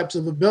different types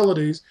of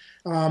abilities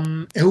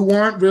who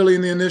weren't really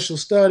in the initial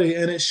study.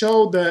 And it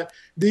showed that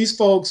these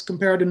folks,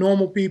 compared to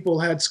normal people,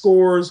 had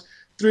scores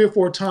 3 or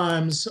 4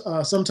 times,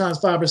 sometimes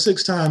 5 or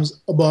 6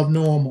 times above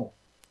normal.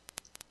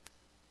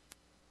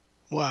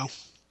 Wow.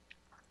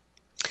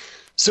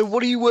 So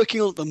what are you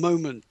working on at the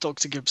moment,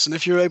 Dr. Gibson,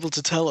 if you're able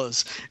to tell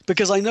us?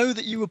 Because I know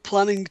that you were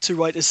planning to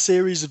write a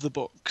series of the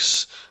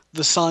books,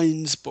 the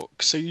signs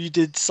book. So you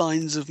did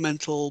signs of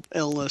mental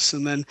illness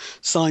and then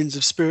signs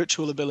of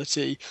spiritual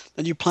ability,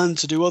 and you plan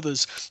to do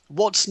others.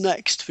 What's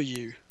next for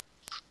you?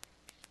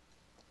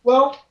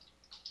 Well,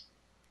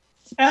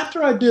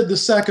 after I did the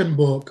second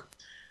book,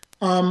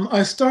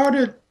 I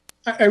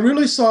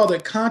really saw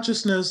that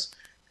consciousness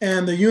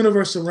and the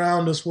universe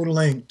around us were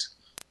linked.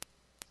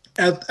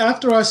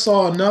 After I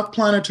saw enough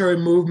planetary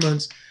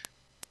movements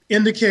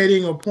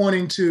indicating or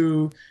pointing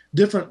to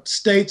different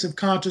states of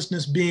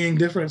consciousness being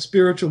different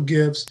spiritual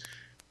gifts,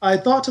 I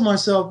thought to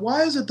myself,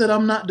 why is it that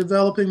I'm not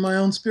developing my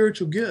own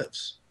spiritual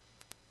gifts?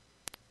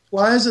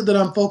 Why is it that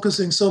I'm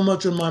focusing so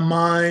much on my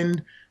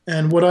mind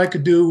and what I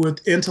could do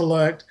with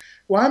intellect?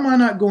 Why am I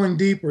not going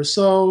deeper?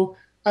 So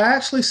I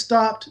actually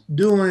stopped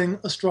doing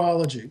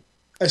astrology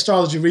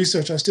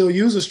research. I still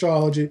use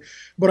astrology,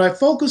 but I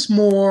focus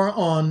more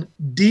on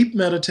deep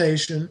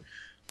meditation.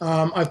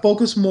 I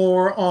focus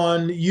more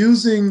on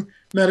using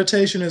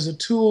meditation as a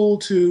tool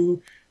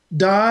to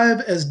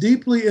dive as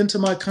deeply into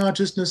my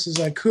consciousness as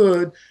I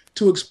could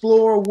to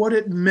explore what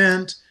it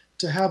meant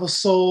to have a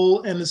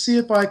soul and to see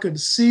if I could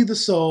see the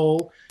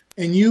soul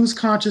and use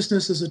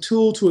consciousness as a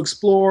tool to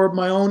explore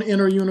my own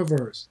inner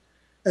universe.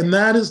 And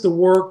that is the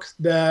work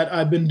that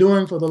I've been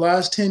doing for the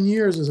last 10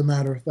 years, as a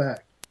matter of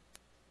fact.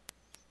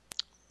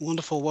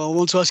 Wonderful. Well, I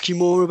want to ask you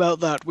more about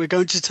that. We're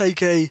going to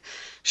take a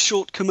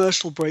short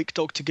commercial break,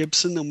 Dr.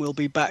 Gibson, and we'll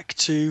be back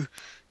to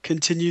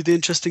continue the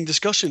interesting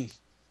discussion.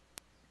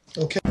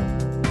 Okay.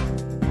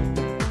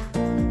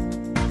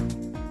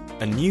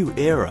 A new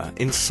era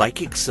in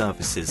psychic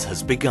services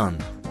has begun.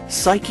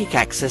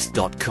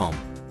 PsychicAccess.com.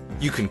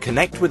 You can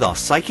connect with our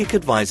psychic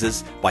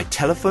advisors by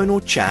telephone or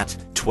chat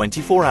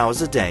 24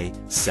 hours a day,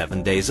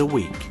 7 days a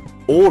week.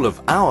 All of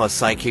our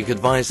psychic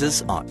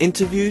advisors are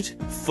interviewed,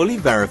 fully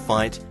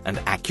verified, and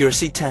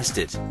accuracy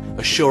tested,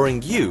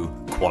 assuring you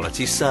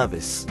quality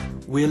service.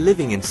 We're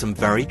living in some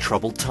very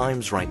troubled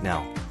times right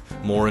now.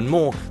 More and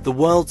more, the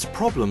world's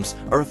problems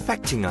are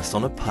affecting us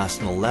on a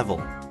personal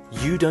level.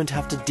 You don't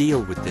have to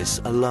deal with this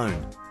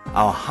alone.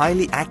 Our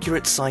highly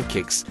accurate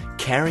psychics,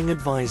 caring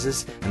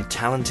advisors, and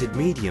talented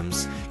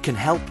mediums can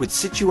help with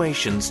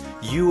situations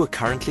you are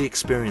currently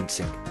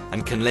experiencing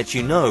and can let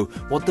you know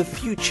what the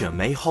future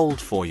may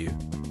hold for you.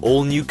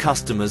 All new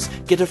customers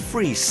get a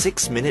free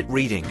 6-minute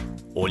reading.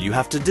 All you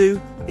have to do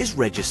is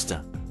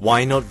register.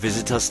 Why not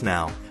visit us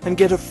now and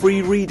get a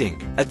free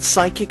reading at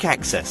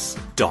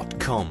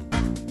psychicaccess.com.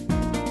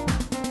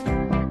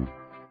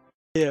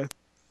 Yeah.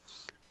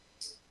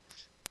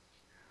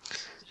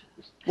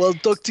 Well,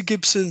 Dr.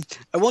 Gibson,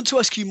 I want to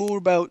ask you more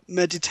about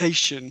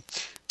meditation.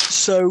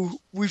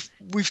 So we've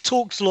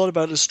talked a lot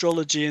about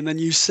astrology, and then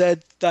you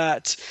said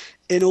that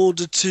in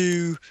order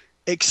to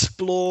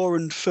explore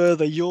and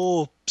further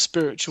your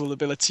spiritual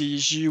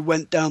abilities, you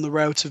went down the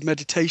route of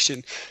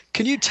meditation.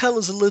 Can you tell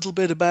us a little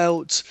bit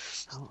about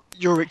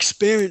your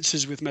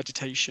experiences with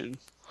meditation?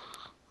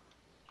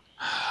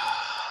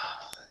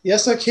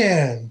 Yes, I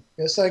can.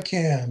 Yes, I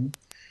can.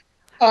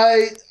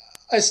 I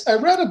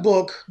read a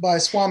book by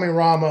Swami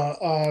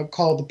Rama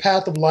called The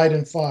Path of Light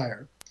and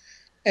Fire.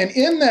 And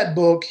in that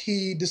book,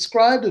 he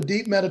described a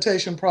deep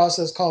meditation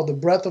process called the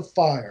breath of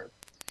fire,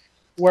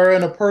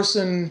 wherein a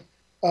person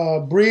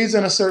breathes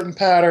in a certain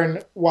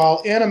pattern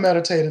while in a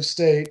meditative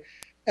state,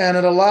 and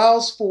it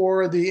allows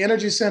for the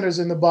energy centers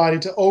in the body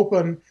to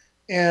open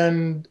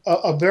in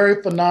a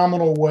very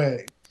phenomenal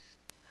way.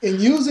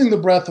 In using the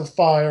breath of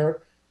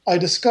fire, I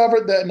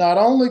discovered that not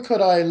only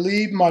could I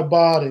leave my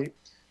body,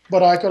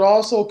 but I could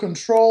also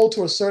control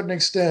to a certain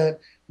extent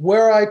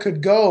where I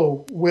could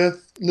go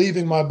with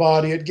leaving my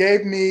body. It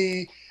gave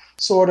me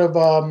sort of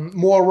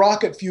more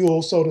rocket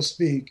fuel, so to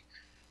speak.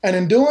 And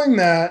in doing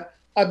that,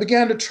 I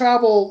began to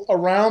travel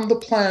around the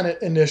planet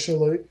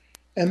initially,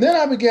 and then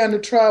I began to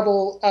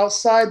travel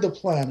outside the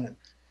planet.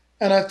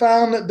 And I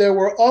found that there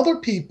were other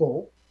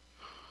people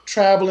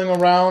traveling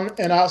around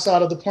and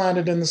outside of the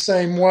planet in the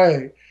same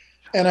way.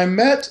 And I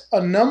met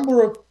a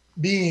number of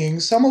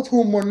beings, some of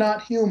whom were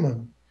not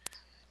human.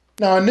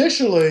 Now,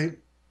 initially,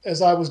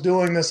 as I was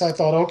doing this, I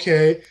thought,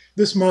 okay,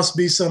 this must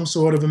be some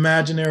sort of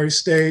imaginary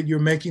state. You're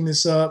making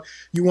this up.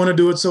 You want to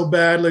do it so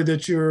badly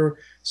that you're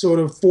sort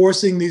of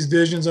forcing these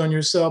visions on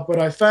yourself. But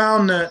I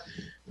found that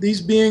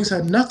these beings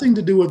had nothing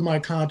to do with my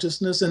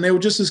consciousness, and they were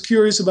just as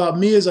curious about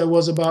me as I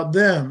was about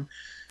them.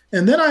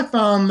 And then I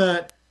found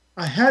that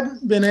I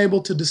hadn't been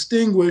able to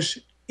distinguish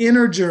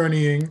inner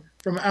journeying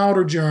from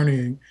outer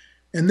journeying.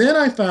 And then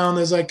I found,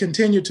 as I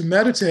continued to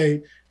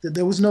meditate, that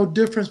there was no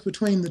difference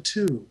between the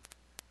two,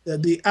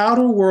 that the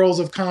outer worlds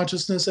of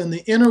consciousness and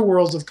the inner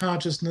worlds of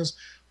consciousness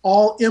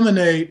all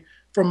emanate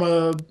from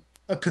a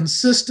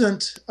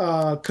consistent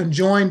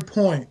conjoined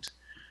point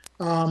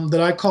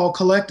that I call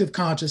collective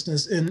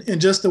consciousness. In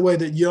just the way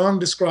that Jung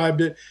described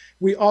it,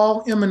 we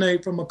all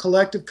emanate from a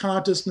collective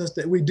consciousness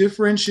that we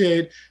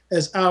differentiate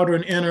as outer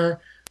and inner.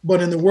 But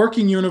in the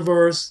working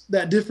universe,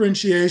 that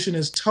differentiation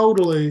is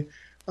totally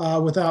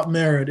without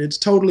merit. It's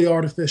totally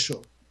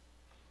artificial.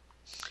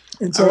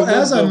 And so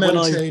as I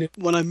meditated,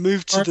 when I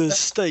moved to the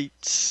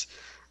States,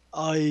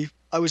 I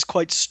was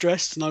quite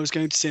stressed, and I was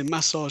going to see a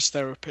massage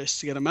therapist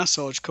to get a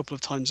massage a couple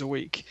of times a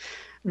week.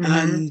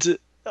 And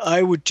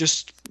I would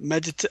just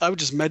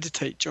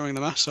meditate during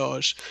the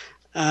massage.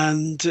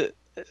 And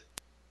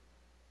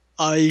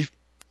I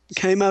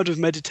came out of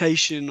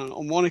meditation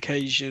on one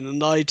occasion,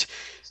 and I'd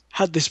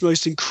had this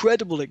most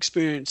incredible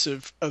experience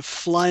of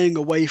flying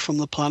away from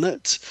the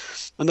planet.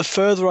 And the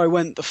further I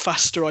went, the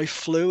faster I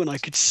flew, and I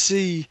could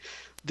see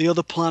the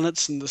other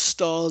planets and the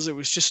stars. It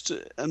was just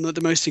the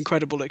most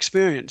incredible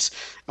experience.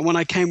 And when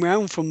I came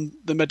around from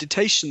the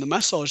meditation, the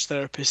massage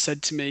therapist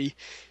said to me,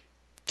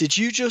 "Did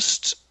you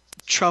just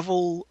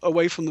travel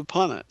away from the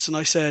planet?" And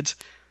I said,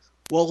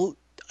 "Well,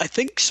 I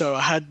think so.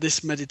 I had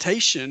this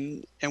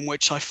meditation in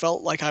which I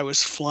felt like I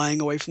was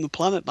flying away from the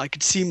planet. I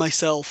could see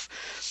myself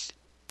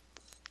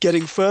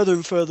getting further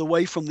and further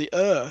away from the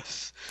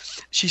Earth."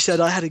 She said,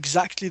 "I had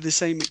exactly the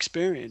same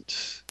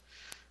experience."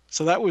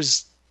 So that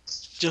was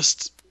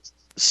just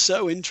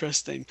so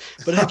interesting.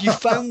 But have you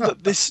found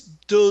that this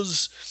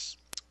does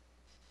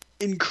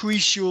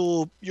increase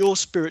your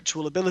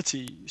spiritual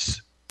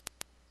abilities?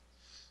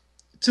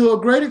 To a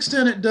great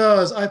extent, it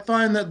does. I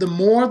find that the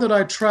more that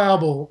I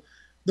travel,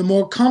 the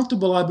more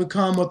comfortable I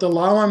become with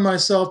allowing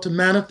myself to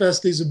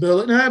manifest these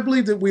abilities. And I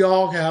believe that we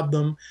all have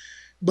them,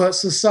 but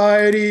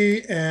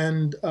society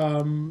and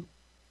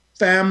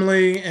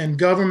family and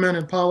government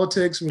and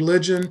politics,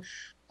 religion,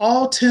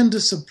 all tend to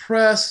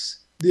suppress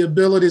the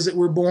abilities that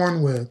we're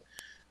born with.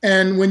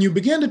 And when you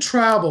begin to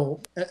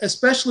travel,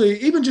 especially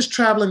even just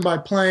traveling by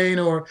plane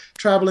or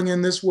traveling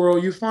in this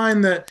world, you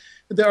find that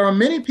there are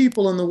many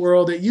people in the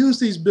world that use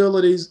these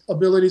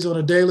abilities on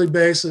a daily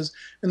basis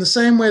in the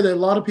same way that a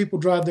lot of people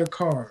drive their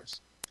cars.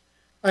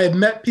 I have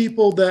met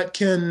people that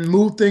can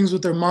move things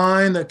with their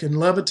mind, that can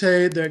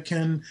levitate, that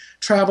can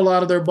travel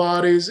out of their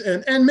bodies,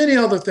 and many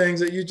other things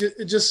that you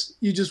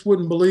just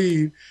wouldn't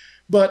believe.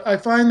 But I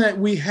find that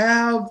we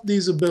have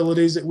these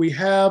abilities, that we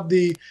have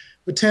the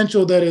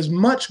potential that is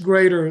much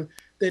greater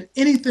than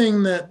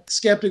anything that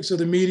skeptics or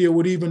the media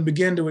would even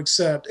begin to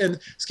accept. And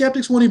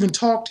skeptics won't even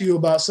talk to you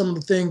about some of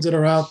the things that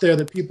are out there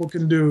that people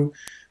can do.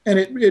 And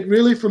it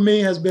really, for me,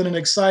 has been an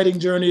exciting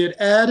journey. It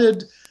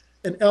added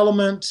an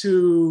element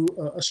to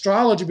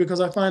astrology because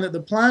I find that the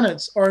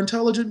planets are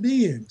intelligent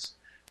beings.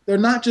 They're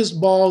not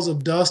just balls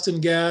of dust and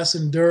gas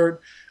and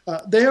dirt.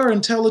 They are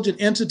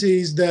intelligent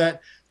entities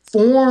that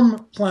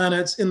form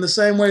planets in the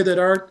same way that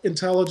our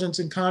intelligence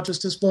and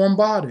consciousness form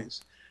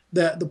bodies.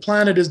 That the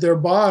planet is their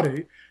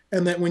body,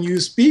 and that when you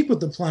speak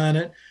with the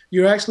planet,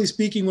 you're actually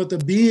speaking with a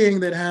being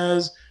that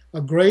has a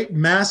great,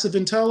 massive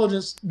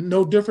intelligence,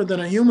 no different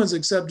than a human's,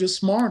 except just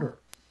smarter.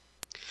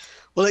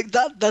 Well,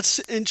 that's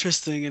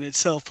interesting in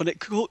itself, and it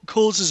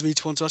causes me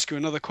to want to ask you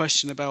another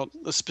question about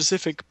a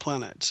specific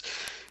planet.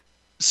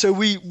 So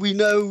we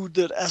know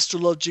that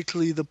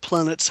astrologically the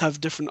planets have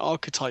different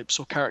archetypes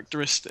or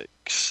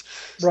characteristics,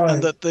 Right.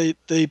 and that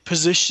the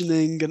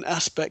positioning and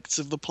aspects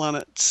of the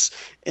planets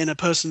in a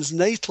person's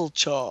natal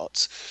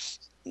chart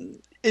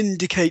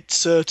indicate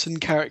certain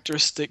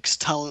characteristics,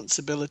 talents,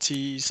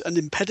 abilities, and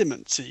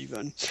impediments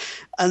even.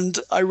 And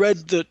I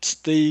read that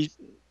the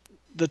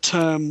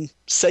term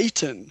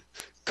Satan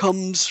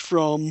comes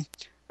from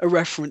a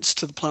reference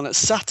to the planet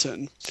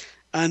Saturn.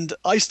 And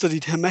I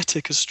studied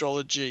Hermetic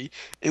astrology,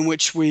 in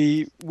which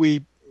we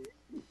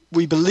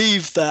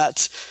believe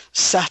that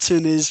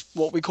Saturn is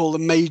what we call a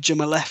major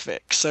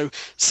malefic. So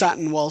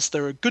Saturn, whilst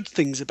there are good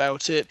things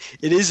about it,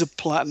 it is a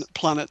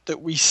planet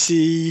that we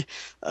see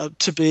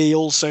to be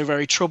also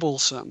very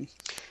troublesome.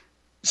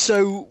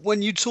 So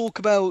when you talk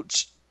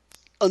about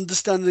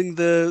understanding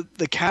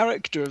the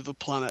character of the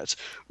planet,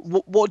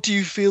 what do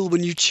you feel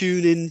when you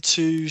tune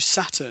into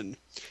Saturn?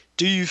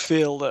 Do you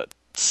feel that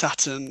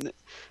Saturn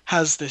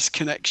has this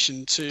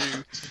connection to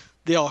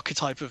the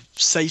archetype of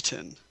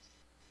Satan?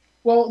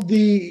 Well,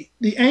 the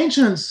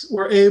ancients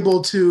were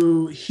able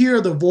to hear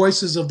the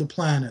voices of the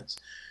planets.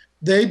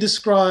 They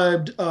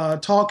described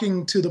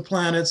talking to the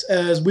planets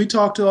as we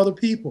talk to other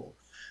people.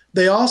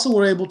 They also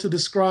were able to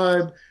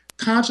describe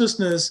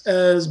consciousness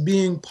as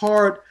being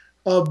part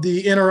of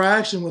the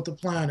interaction with the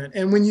planet.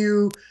 And when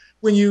you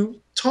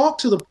talk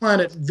to the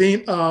planet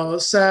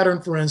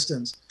Saturn, for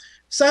instance,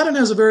 Saturn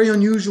has a very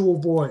unusual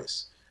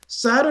voice.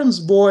 Saturn's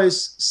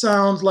voice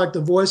sounds like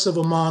the voice of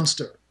a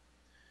monster.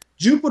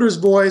 Jupiter's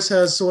voice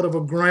has sort of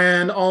a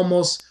grand,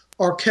 almost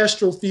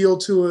orchestral feel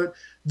to it.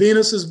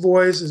 Venus's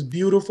voice is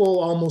beautiful,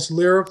 almost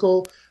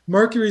lyrical.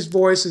 Mercury's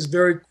voice is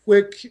very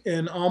quick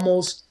and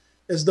almost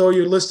as though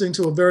you're listening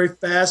to a very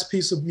fast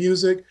piece of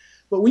music.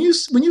 But when you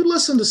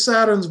listen to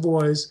Saturn's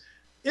voice,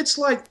 it's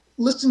like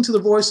listening to the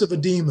voice of a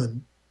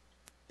demon.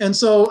 And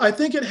so I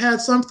think it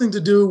had something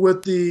to do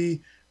with the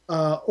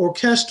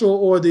orchestral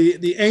or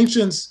the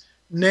ancients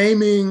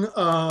naming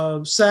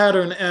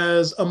Saturn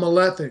as a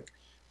malefic.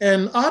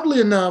 And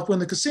oddly enough, when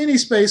the Cassini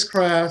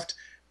spacecraft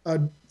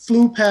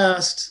flew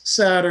past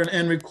Saturn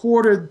and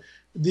recorded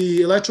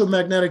the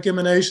electromagnetic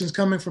emanations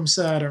coming from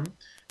Saturn,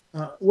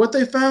 what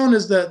they found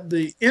is that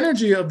the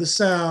energy of the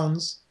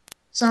sounds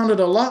sounded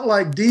a lot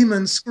like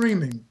demons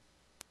screaming.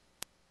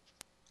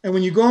 And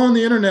when you go on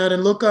the internet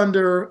and look on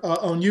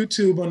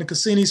YouTube on the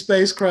Cassini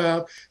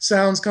spacecraft,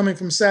 sounds coming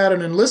from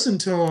Saturn and listen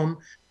to them,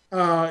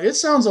 it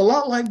sounds a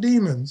lot like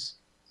demons.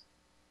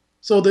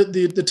 So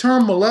the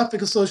term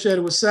malefic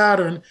associated with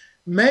Saturn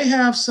may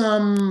have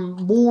some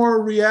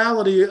more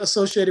reality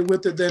associated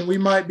with it than we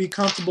might be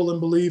comfortable in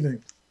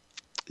believing.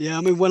 Yeah,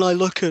 I mean, when I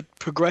look at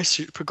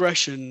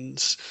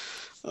progressions,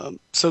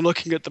 so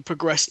looking at the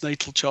progressed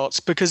natal charts,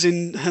 because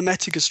in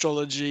Hermetic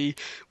astrology,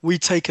 we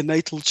take a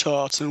natal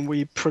chart and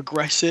we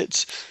progress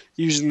it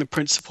using the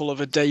principle of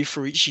a day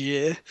for each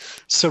year.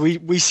 So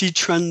we see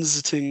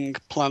transiting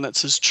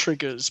planets as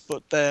triggers,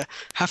 but there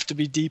have to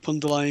be deep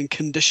underlying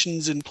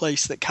conditions in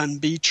place that can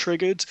be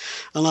triggered.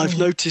 And I've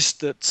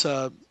noticed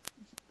that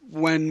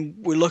when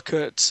we look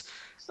at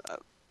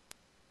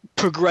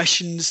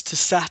progressions to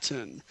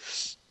Saturn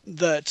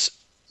that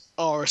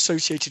are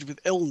associated with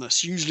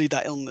illness, usually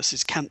that illness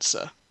is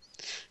cancer.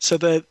 So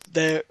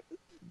there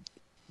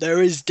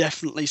is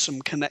definitely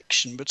some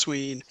connection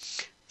between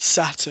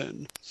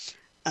Saturn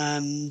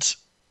and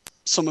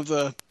some of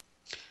the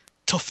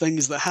tough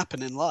things that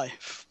happen in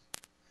life.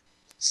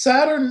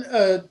 Saturn,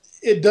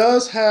 it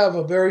does have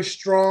a very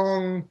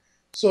strong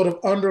sort of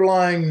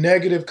underlying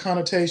negative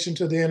connotation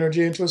to the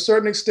energy, and to a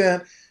certain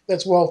extent,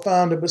 that's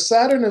well-founded. But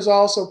Saturn is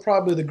also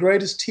probably the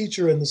greatest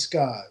teacher in the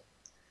sky,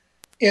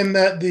 in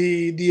that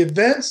the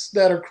events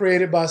that are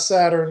created by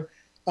Saturn,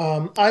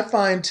 I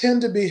find,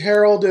 tend to be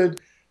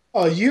heralded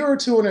a year or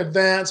two in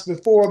advance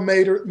before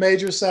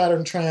major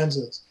Saturn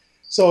transits.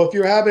 So if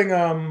you're having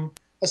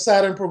a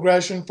Saturn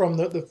progression from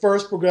the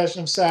first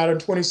progression of Saturn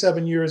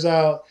 27 years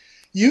out,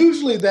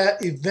 usually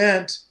that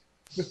event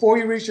before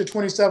you reach your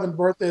 27th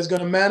birthday is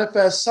going to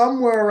manifest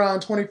somewhere around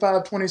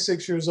 25,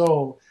 26 years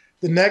old.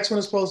 The next one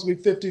is supposed to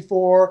be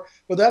 54,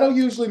 but that'll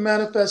usually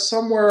manifest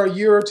somewhere a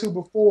year or two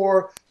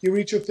before you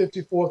reach your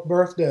 54th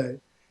birthday.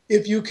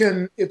 If you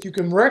can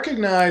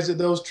recognize that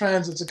those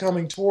transits are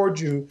coming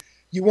towards you,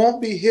 you won't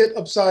be hit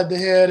upside the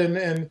head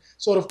and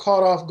sort of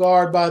caught off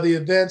guard by the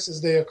events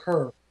as they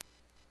occur.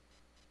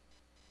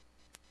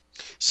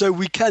 So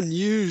we can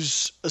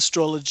use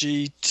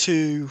astrology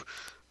to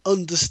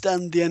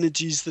understand the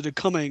energies that are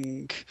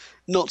coming,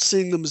 not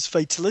seeing them as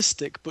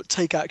fatalistic, but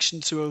take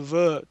action to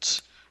avert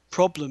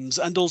problems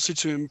and also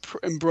to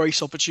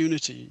embrace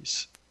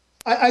opportunities.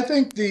 I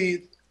think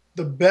the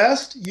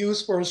best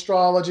use for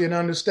astrology and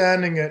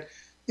understanding it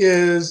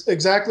is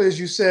exactly as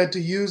you said,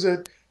 to use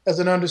it as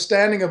an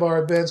understanding of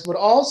our events, but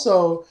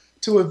also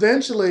to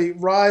eventually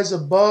rise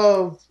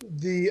above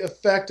the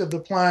effect of the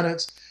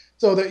planets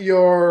so that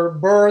your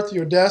birth,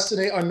 your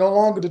destiny are no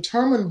longer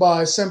determined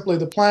by simply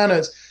the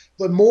planets,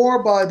 but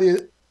more by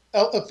the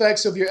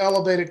effects of your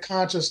elevated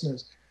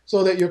consciousness,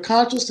 so that your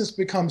consciousness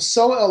becomes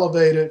so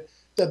elevated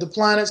that the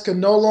planets can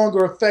no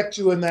longer affect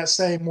you in that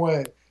same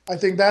way. I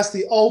think that's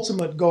the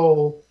ultimate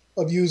goal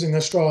of using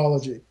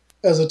astrology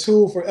as a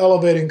tool for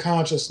elevating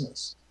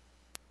consciousness.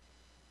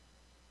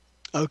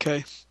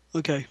 Okay.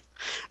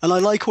 And I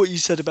like what you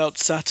said about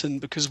Saturn,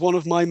 because one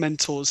of my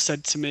mentors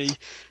said to me,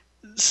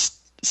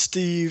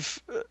 Steve,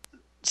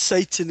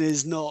 Satan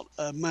is not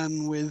a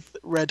man with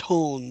red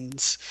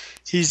horns.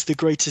 He's the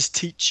greatest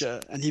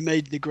teacher, and he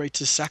made the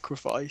greatest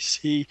sacrifice.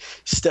 He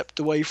stepped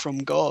away from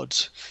God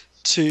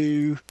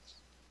to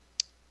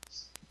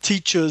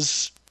teach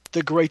us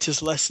the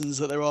greatest lessons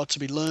that there are to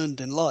be learned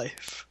in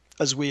life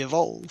as we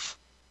evolve.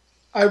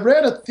 I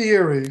read a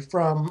theory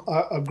from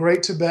a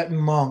great Tibetan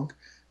monk,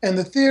 and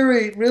the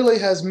theory really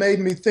has made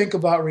me think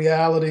about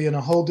reality in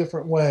a whole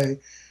different way.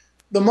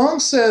 The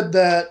monk said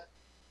that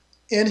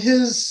in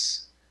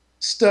his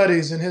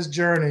studies, in his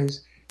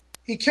journeys,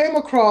 he came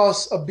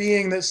across a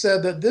being that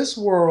said that this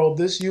world,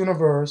 this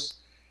universe,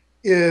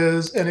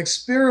 is an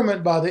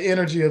experiment by the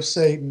energy of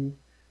Satan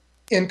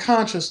in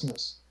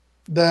consciousness,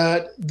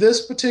 that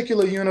this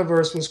particular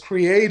universe was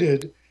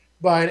created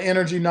by an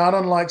energy not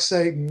unlike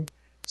Satan,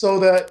 so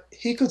that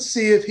he could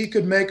see if he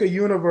could make a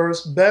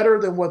universe better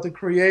than what the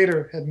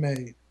Creator had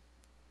made.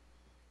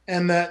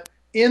 And that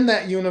in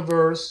that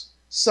universe,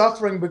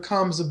 suffering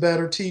becomes a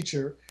better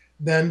teacher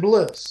than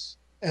bliss.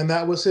 And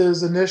that was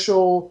his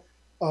initial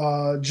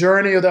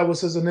journey, or that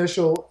was his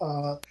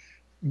initial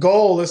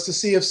goal, is to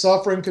see if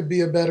suffering could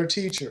be a better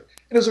teacher.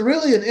 It was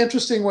really an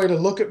interesting way to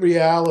look at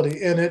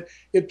reality, and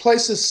it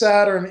places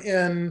Saturn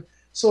in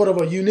sort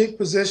of a unique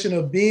position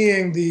of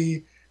being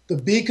the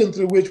beacon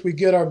through which we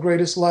get our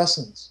greatest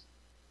lessons.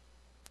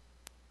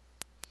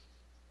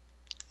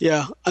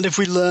 Yeah, and if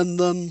we learn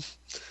them,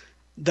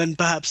 then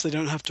perhaps they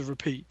don't have to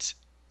repeat.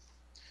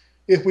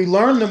 If we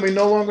learn them, we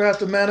no longer have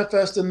to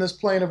manifest in this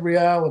plane of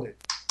reality.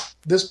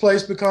 This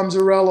place becomes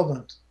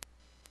irrelevant.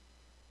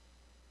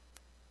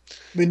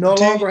 We no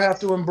longer have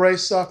to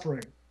embrace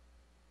suffering.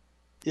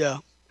 Yeah.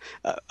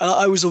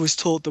 I was always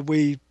taught that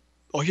we,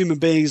 or human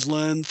beings,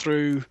 learn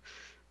through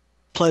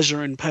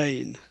pleasure and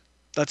pain.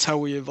 That's how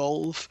we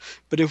evolve.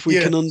 But if we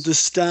can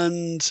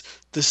understand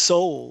the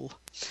soul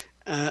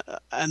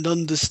and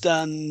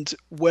understand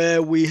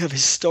where we have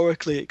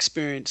historically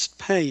experienced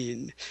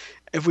pain,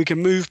 if we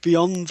can move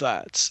beyond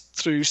that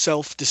through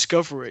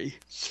self-discovery,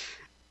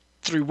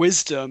 through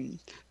wisdom,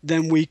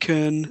 then we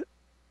can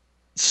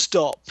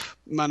stop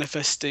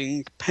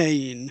manifesting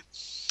pain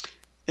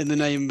in the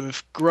name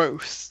of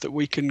growth, that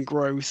we can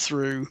grow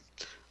through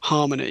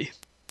harmony.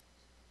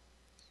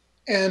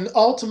 And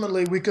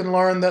ultimately, we can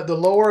learn that the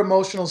lower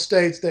emotional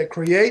states that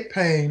create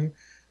pain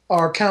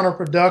are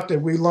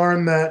counterproductive. We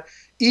learn that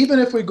even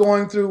if we're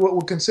going through what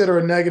we consider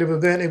a negative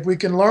event, if we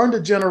can learn to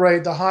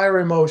generate the higher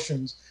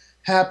emotions,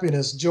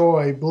 happiness,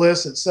 joy,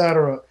 bliss,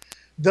 etc.,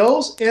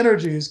 those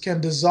energies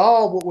can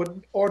dissolve what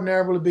would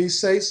ordinarily be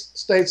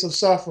states of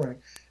suffering,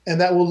 and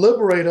that will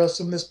liberate us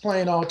from this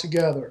plane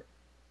altogether.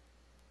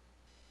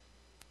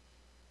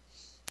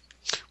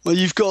 Well,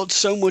 you've got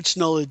so much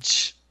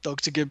knowledge,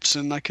 Dr.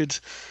 Gibson. I could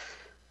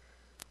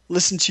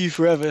listen to you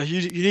forever.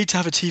 You need to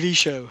have a TV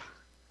show.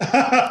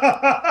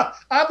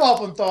 I've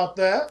often thought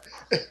that.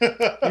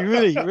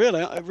 Really.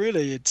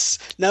 It's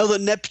now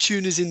that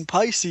Neptune is in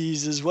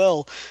Pisces as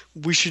well,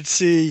 we should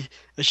see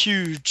a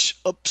huge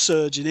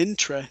upsurge in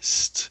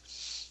interest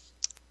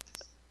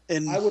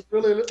in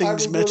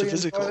things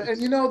metaphysical.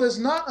 And you know, there's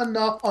not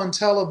enough on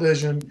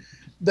television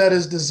that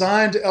is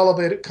designed to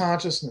elevate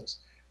consciousness.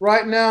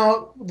 Right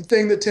now, the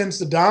thing that tends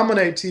to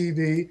dominate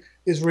TV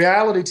is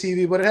reality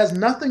TV, but it has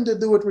nothing to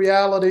do with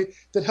reality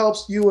that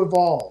helps you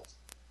evolve.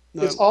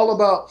 No. It's all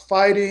about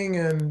fighting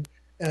and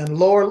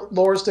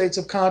lower states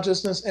of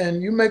consciousness.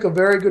 And you make a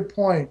very good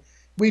point.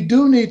 We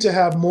do need to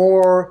have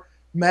more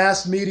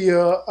mass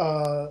media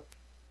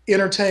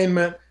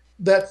entertainment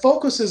that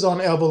focuses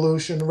on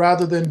evolution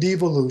rather than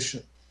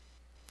devolution.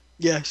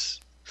 Yes.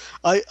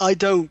 I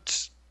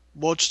don't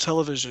watch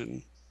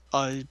television.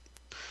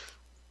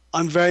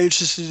 I'm very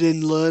interested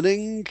in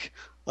learning.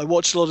 I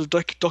watch a lot of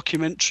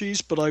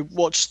documentaries, but I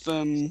watch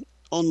them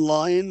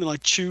online, and I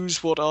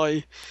choose what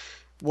I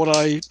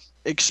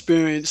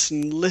experience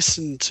and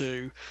listen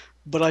to.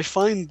 But I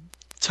find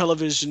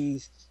television,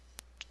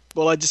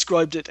 well, I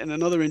described it in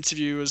another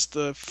interview as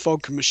the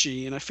fog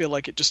machine. I feel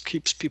like it just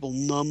keeps people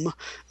numb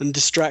and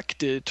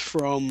distracted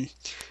from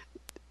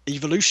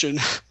evolution.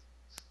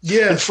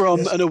 Yes, and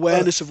from an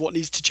awareness of what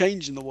needs to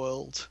change in the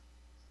world.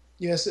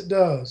 Yes, it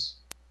does.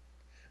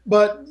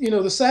 But, you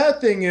know, the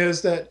sad thing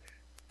is that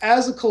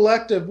as a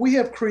collective, we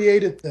have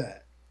created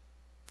that.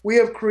 We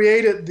have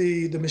created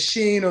the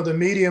machine or the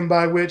medium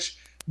by which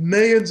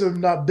millions, if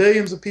not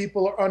billions, of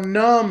people are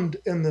numbed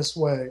in this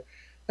way.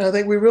 And I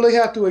think we really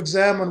have to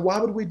examine, why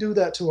would we do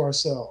that to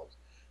ourselves?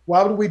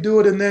 Why would we do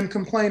it and then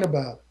complain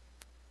about it?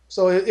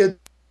 So it's a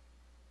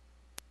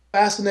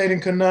fascinating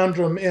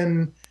conundrum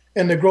in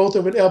the growth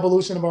of an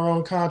evolution of our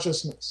own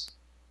consciousness.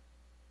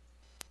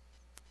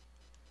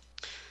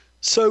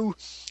 So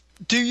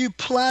do you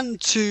plan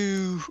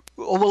to,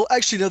 well,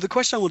 actually, no, the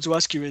question I want to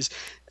ask you is,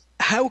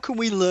 how can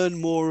we learn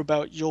more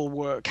about your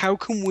work? How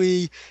can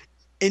we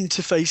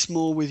interface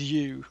more with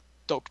you,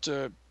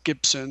 Dr.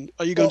 Gibson?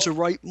 Are you going to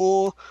write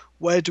more?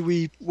 Where do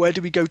we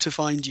go to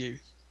find you?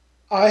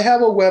 I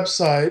have a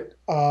website,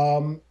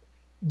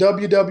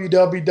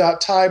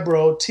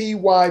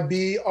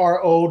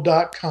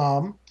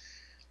 www.tybro.com.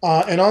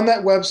 And on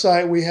that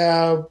website, we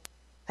have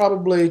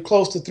probably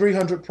close to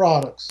 300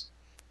 products.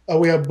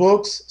 We have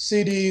books,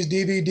 CDs,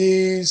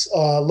 DVDs,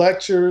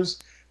 lectures.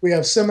 We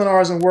have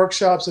seminars and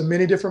workshops in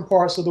many different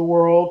parts of the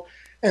world.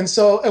 And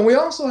we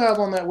also have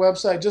on that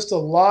website just a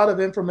lot of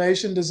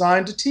information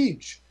designed to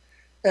teach.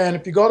 And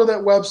if you go to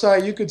that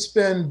website, you could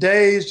spend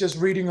days just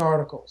reading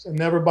articles and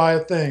never buy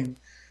a thing.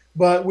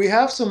 But we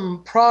have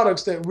some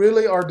products that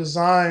really are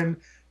designed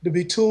to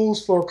be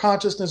tools for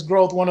consciousness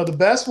growth. One of the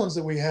best ones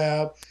that we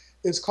have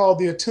is called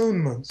the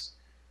attunements.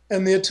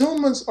 And the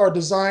attunements are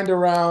designed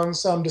around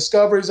some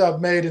discoveries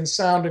I've made in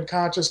sound and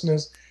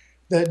consciousness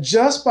that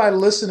just by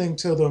listening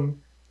to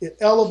them, it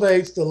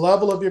elevates the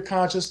level of your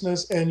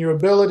consciousness and your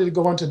ability to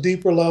go into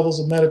deeper levels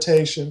of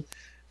meditation.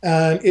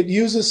 And it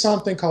uses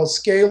something called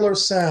scalar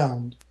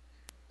sound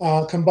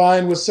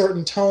combined with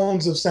certain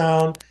tones of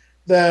sound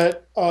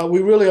that we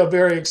really are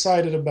very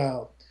excited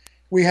about.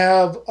 We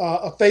have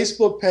a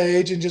Facebook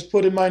page, and just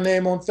put in my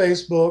name on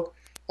Facebook.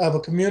 I have a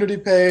community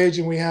page,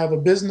 and we have a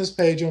business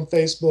page on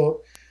Facebook.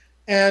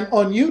 And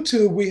on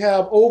YouTube, we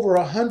have over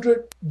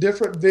 100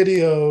 different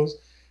videos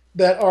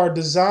that are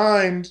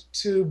designed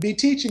to be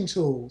teaching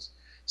tools.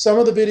 Some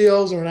of the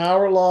videos are an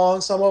hour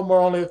long, some of them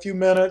are only a few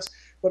minutes,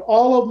 but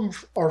all of them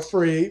are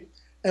free.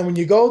 And when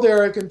you go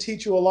there, it can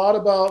teach you a lot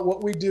about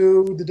what we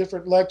do, the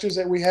different lectures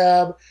that we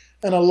have,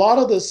 and a lot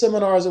of the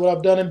seminars that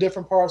I've done in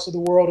different parts of the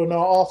world are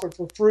now offered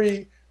for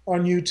free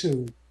on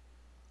YouTube.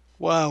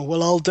 Wow.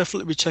 Well, I'll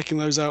definitely be checking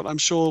those out. I'm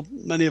sure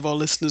many of our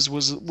listeners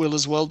will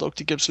as well,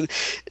 Dr. Gibson.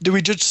 Do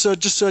we just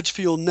search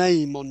for your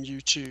name on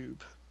YouTube?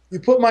 You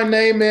put my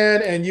name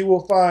in and you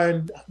will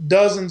find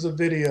dozens of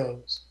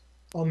videos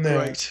on there.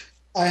 Great.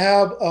 I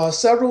have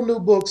several new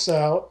books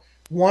out.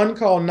 One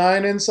called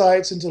 9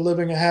 Insights into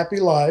Living a Happy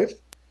Life,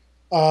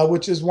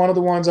 which is one of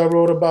the ones I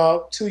wrote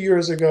about 2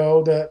 years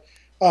ago that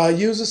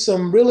uses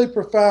some really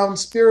profound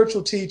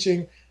spiritual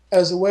teaching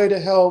as a way to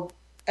help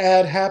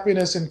add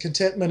happiness and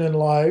contentment in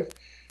life.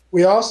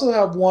 We also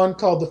have one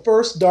called The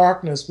First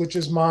Darkness, which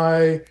is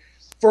my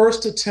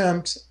first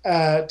attempt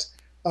at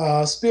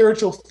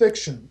spiritual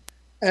fiction.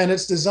 And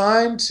it's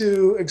designed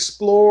to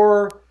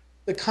explore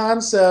the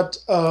concept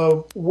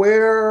of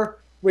where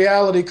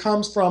reality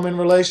comes from in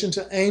relation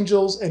to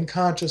angels and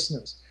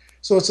consciousness.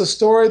 So it's a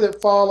story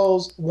that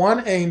follows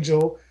one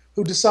angel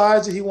who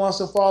decides that he wants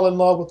to fall in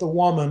love with a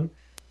woman,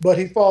 but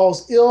he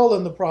falls ill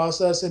in the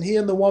process, and he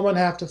and the woman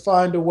have to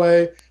find a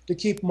way to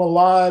keep him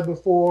alive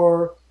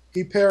before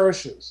he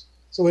perishes.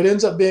 So it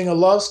ends up being a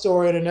love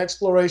story and an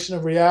exploration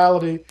of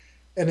reality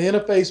and the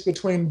interface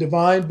between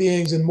divine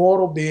beings and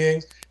mortal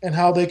beings and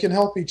how they can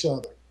help each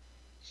other.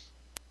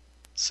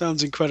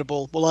 Sounds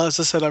incredible. Well, as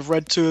I said, I've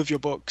read 2 of your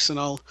books, and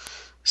I'll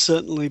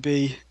certainly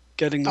be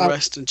getting the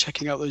rest and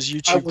checking out those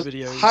YouTube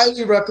videos. I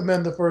highly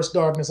recommend The First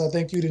Darkness. I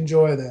think you'd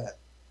enjoy that.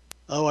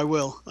 Oh, I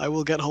will. I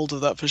will get hold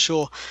of that for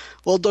sure.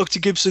 Well, Dr.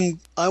 Gibson,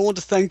 I want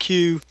to thank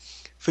you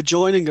for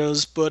joining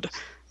us, but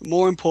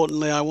more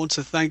importantly, I want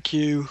to thank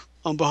you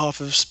on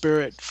behalf of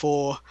Spirit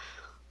for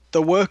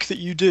the work that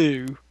you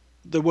do,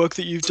 the work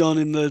that you've done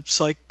in the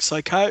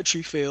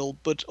psychiatry field,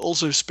 but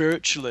also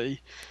spiritually.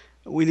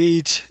 We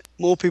need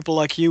more people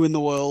like you in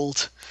the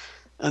world,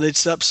 and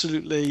it's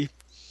absolutely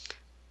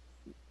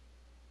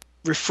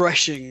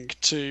refreshing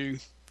to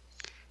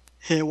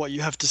hear what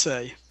you have to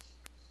say.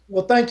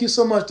 Well, thank you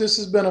so much. This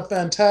has been a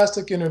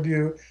fantastic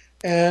interview,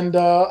 and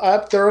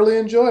I've thoroughly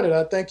enjoyed it.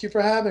 I thank you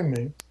for having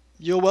me.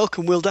 You're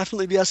welcome. We'll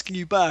definitely be asking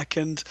you back.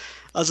 And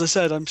as I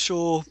said, I'm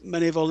sure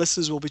many of our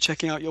listeners will be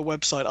checking out your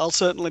website. I'll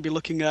certainly be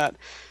looking at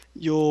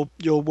your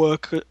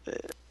work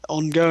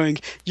ongoing.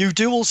 You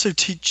do also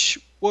teach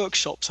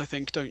workshops, I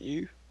think, don't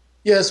you?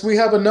 Yes, we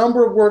have a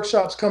number of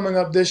workshops coming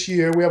up this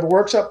year. We have a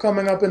workshop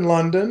coming up in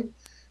London.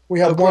 We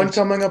have one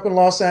coming up in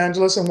Los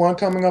Angeles and one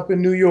coming up in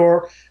New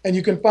York. And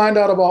you can find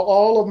out about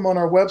all of them on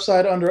our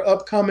website under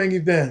upcoming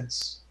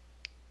events.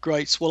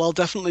 Great. Well, I'll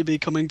definitely be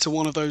coming to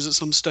one of those at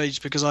some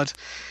stage because I'd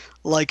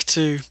like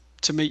to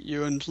meet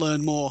you and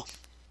learn more.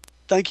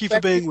 Thank you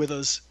for being with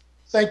us.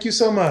 Thank you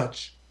so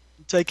much.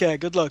 Take care.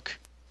 Good luck.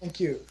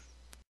 Thank you.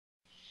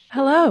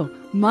 Hello,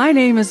 my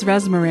name is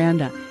Res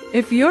Miranda.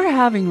 If you're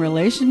having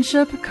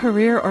relationship,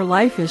 career, or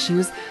life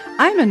issues,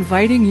 I'm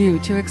inviting you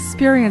to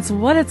experience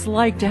what it's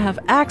like to have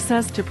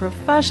access to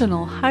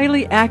professional,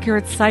 highly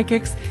accurate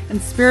psychics and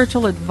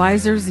spiritual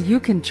advisors you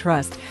can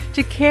trust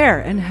to care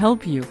and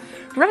help you.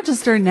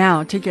 Register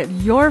now to get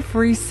your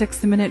free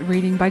 6-minute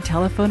reading by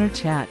telephone or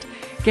chat.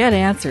 Get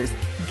answers,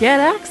 get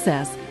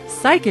access,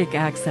 psychic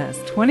access,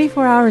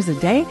 24 hours a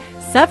day,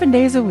 7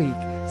 days a week.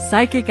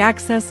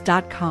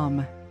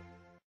 PsychicAccess.com.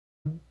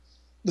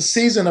 The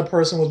season a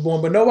person was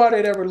born, but nobody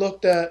had ever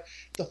looked at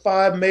the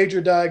 5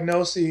 major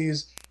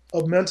diagnoses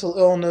of mental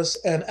illness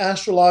and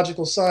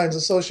astrological signs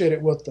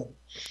associated with them.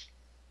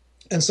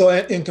 And so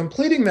in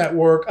completing that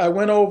work, I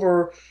went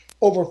over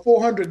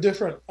 400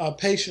 different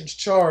patients'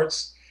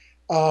 charts,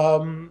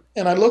 and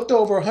I looked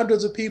over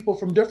hundreds of people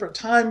from different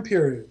time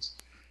periods.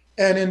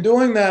 And in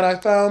doing that, I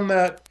found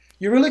that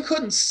you really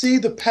couldn't see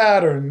the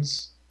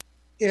patterns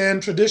in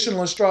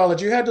traditional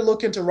astrology. You had to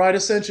look into right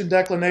ascension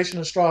declination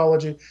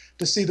astrology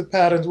to see the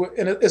patterns.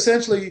 And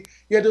essentially,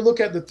 you had to look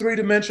at the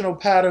 3-dimensional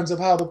patterns of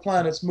how the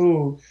planets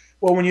move.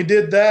 Well, when you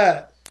did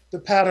that, the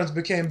patterns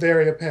became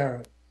very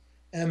apparent.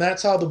 And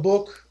that's how the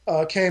book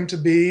came to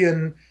be.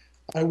 And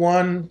I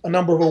won a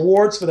number of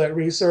awards for that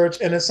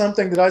research. And it's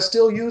something that I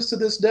still use to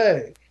this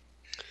day.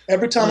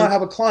 Every time I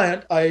have a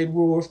client, I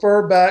will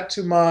refer back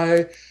to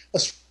my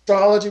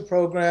astrology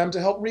program to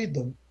help read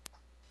them.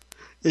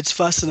 It's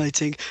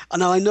fascinating.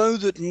 And I know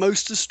that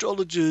most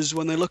astrologers,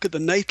 when they look at the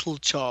natal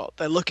chart,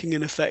 they're looking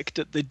in effect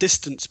at the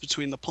distance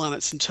between the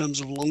planets in terms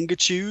of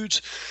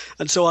longitude.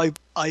 And so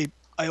I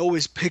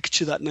always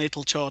picture that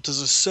natal chart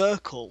as a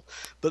circle.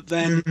 But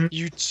then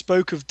you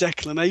spoke of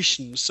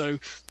declination. So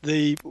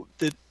the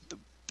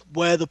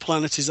where the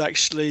planet is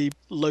actually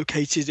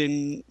located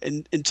in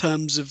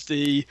terms of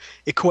the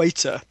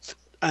equator.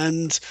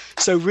 And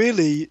so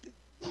really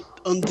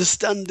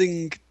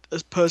understanding a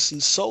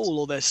person's soul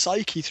or their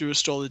psyche through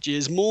astrology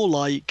is more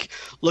like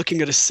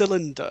looking at a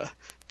cylinder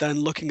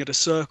than looking at a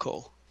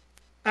circle.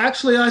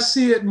 Actually, I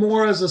see it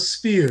more as a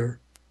sphere.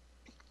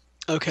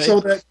 Okay. So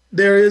that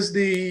there is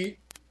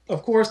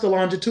of course, the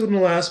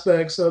longitudinal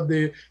aspects of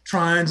the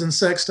trines and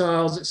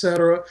sextiles,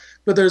 etc.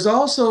 But there's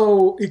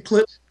also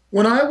eclipse.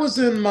 When I was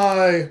in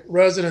my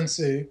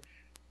residency,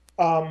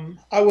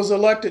 I was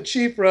elected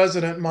chief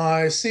resident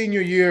my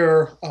senior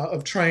year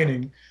of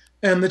training.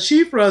 And the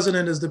chief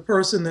resident is the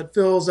person that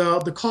fills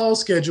out the call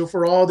schedule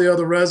for all the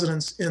other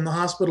residents in the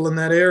hospital in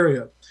that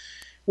area.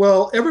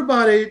 Well,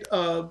 everybody,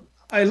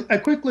 I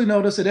quickly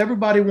noticed that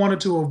everybody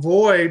wanted to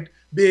avoid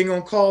being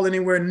on call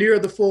anywhere near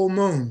the full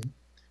moon.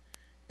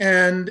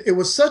 And it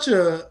was such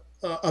a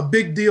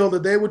big deal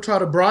that they would try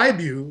to bribe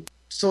you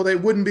so they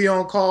wouldn't be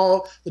on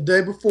call the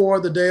day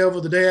before, the day of,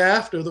 or the day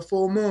after the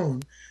full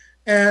moon.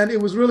 And it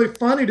was really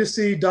funny to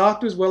see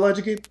doctors,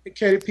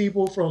 well-educated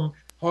people from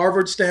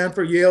Harvard,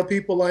 Stanford, Yale,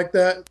 people like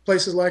that,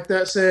 places like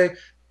that say,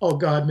 oh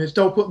God, Mitch,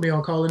 don't put me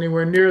on call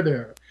anywhere near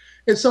there.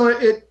 And so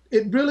it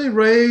really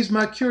raised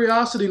my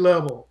curiosity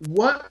level.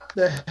 What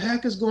the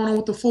heck is going on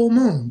with the full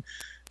moon?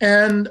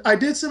 And I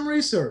did some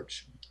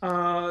research.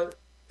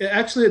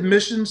 Actually,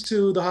 admissions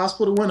to the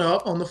hospital went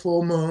up on the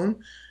full moon.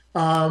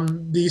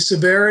 The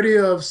severity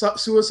of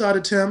suicide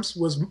attempts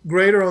was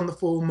greater on the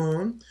full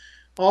moon.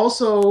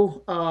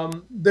 Also,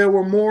 there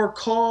were more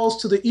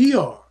calls to the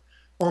ER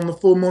on the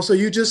full moon. So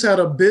you just had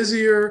a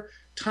busier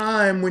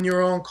time when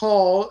you're on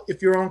call,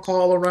 if you're on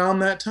call around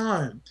that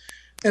time.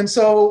 And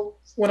so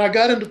when I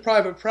got into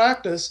private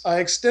practice, I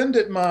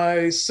extended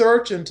my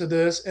search into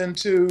this,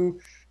 into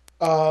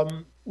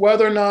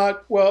whether or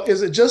not, well,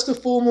 is it just a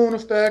full moon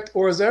effect,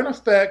 or is there an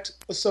effect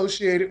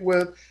associated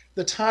with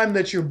the time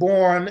that you're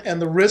born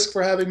and the risk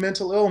for having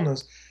mental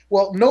illness?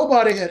 Well,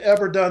 nobody had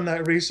ever done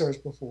that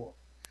research before.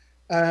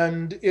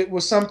 And it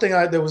was something,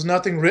 there was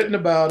nothing written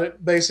about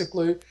it,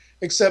 basically,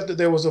 except that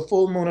there was a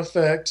full moon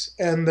effect,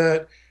 and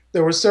that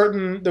there was a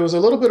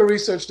little bit of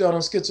research done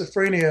on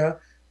schizophrenia.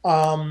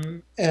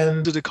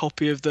 And did a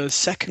copy of the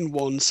second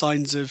one,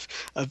 Signs of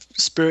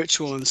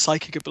Spiritual and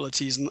Psychic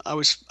Abilities, and I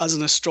was, as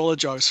an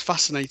astrologer, I was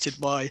fascinated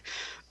by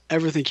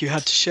everything you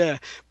had to share.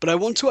 But I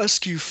want to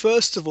ask you,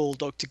 first of all,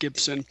 Dr.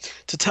 Gibson,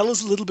 to tell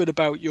us a little bit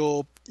about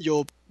your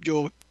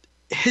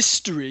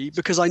history,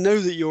 because I know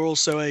that you're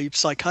also a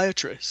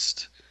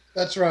psychiatrist.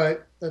 That's right.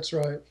 That's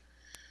right.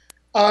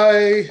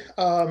 I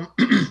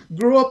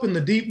grew up in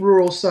the deep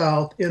rural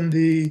South in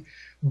the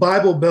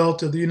Bible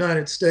Belt of the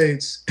United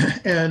States,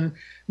 and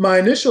my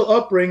initial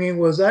upbringing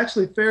was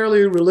actually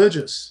fairly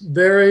religious,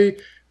 very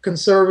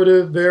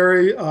conservative,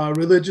 very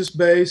religious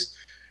based.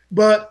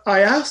 But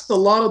I asked a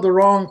lot of the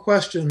wrong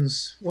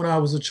questions when I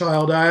was a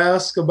child. I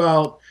asked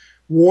about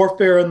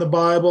warfare in the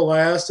Bible. I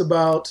asked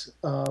about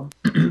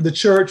the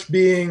church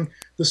being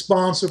the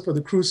sponsor for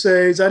the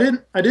Crusades. I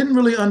didn't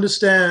really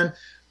understand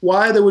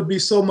why there would be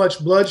so much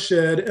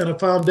bloodshed and a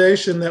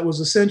foundation that was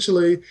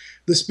essentially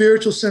the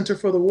spiritual center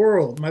for the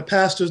world. My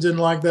pastors didn't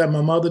like that.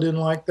 My mother didn't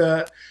like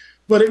that.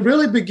 But it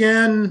really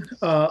began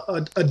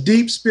a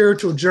deep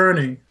spiritual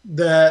journey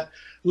that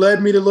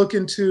led me to look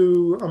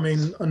into,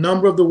 a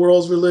number of the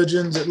world's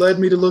religions. It led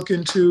me to look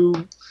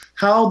into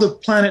how the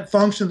planet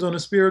functions on a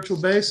spiritual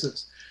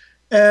basis.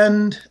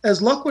 And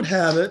as luck would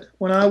have it,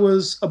 when I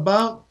was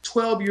about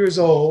 12 years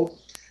old,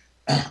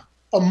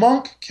 a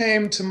monk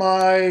came to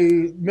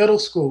my middle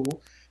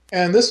school.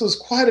 And this was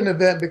quite an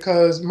event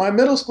because my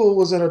middle school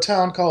was in a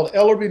town called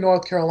Ellerby,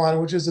 North Carolina,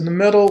 which is in the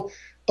middle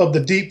of the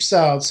Deep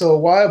South. So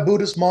why a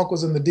Buddhist monk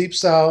was in the Deep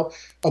South,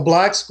 a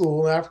black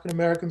school, an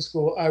African-American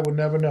school, I would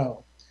never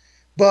know.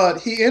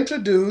 But he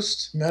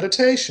introduced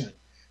meditation,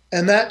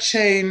 and that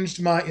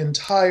changed my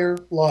entire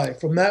life.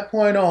 From that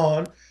point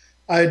on,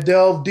 I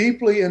delved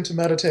deeply into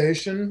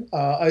meditation.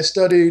 I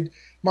studied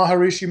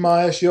Maharishi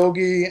Mahesh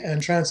Yogi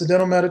and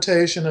Transcendental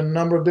Meditation and a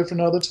number of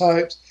different other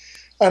types.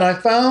 And I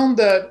found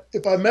that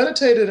if I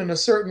meditated in a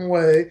certain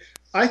way,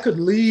 I could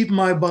leave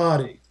my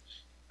body.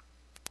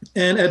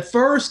 And at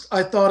first,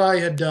 I thought I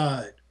had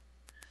died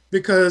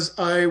because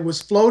I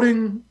was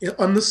floating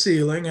on the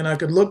ceiling and I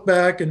could look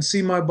back and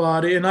see my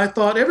body. And I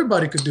thought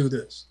everybody could do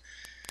this.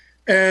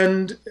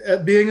 And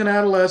being an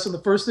adolescent,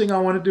 the first thing I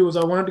wanted to do was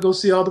I wanted to go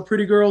see all the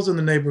pretty girls in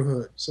the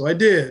neighborhood. So I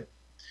did.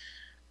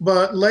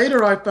 But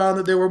later I found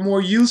that there were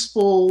more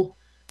useful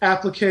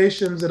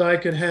applications that I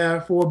could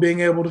have for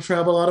being able to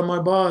travel out of my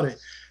body.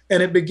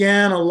 And it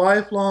began a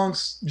lifelong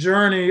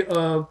journey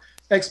of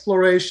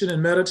exploration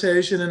and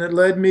meditation, and it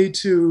led me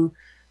to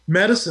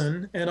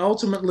medicine, and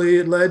ultimately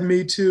it led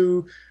me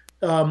to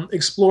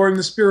exploring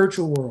the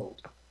spiritual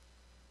world.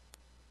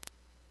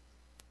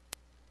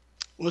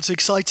 Well, it's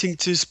exciting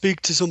to speak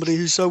to somebody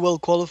who's so well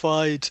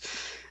qualified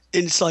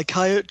in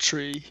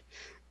psychiatry,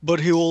 but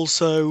who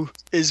also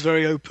is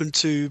very open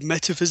to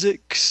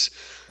metaphysics.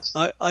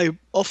 I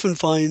often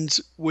find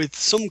with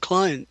some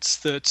clients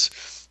that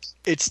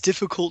it's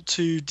difficult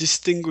to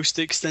distinguish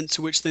the extent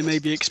to which they may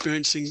be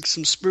experiencing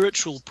some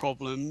spiritual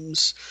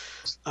problems,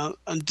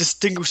 and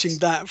distinguishing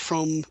that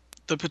from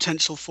the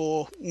potential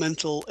for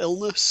mental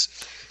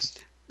illness.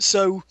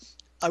 So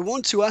I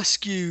want to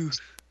ask you,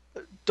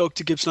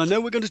 Dr. Gibson, I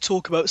know we're going to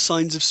talk about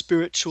signs of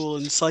spiritual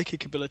and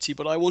psychic ability,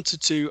 but I wanted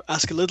to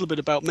ask a little bit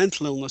about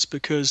mental illness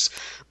because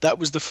that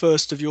was the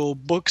first of your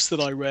books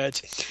that I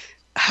read.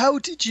 How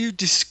did you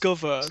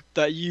discover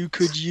that you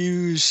could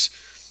use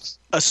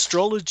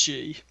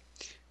astrology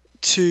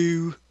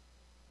to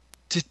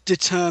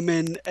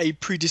determine a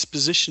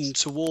predisposition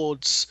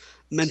towards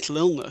mental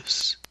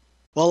illness?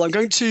 Well, I'm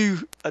going to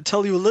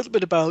tell you a little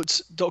bit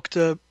about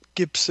Dr.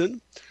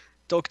 Gibson.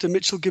 Dr.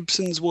 Mitchell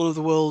Gibson is one of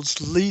the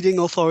world's leading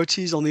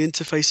authorities on the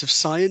interface of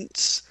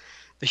science,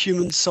 the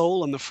human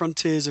soul, and the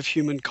frontiers of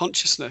human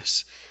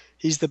consciousness.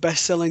 He's the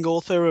best-selling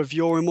author of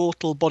Your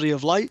Immortal Body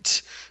of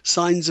Light,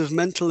 Signs of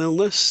Mental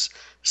Illness,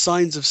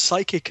 Signs of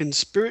Psychic and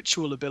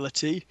Spiritual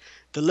Ability,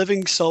 The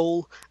Living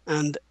Soul,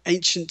 and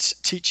Ancient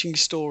Teaching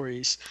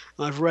Stories.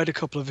 And I've read a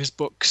couple of his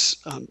books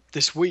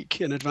this week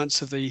in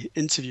advance of the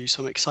interview,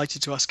 so I'm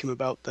excited to ask him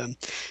about them.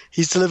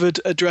 He's delivered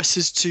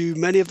addresses to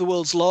many of the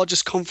world's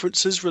largest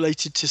conferences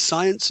related to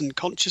science and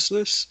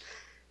consciousness.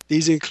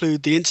 These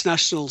include the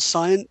International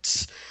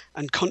Science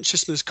and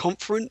Consciousness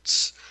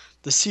Conference,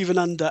 the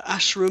Sivananda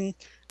Ashram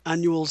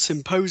Annual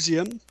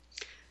Symposium,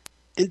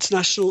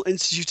 International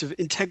Institute of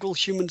Integral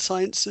Human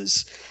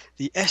Sciences,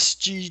 the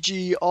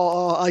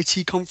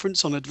SGGRRIT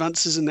Conference on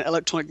Advances in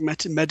Electronic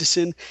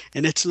Medicine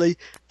in Italy,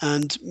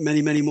 and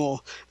many, many more.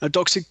 Now,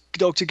 Dr.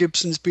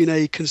 Gibson's been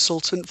a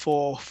consultant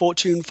for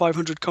Fortune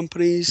 500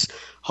 companies,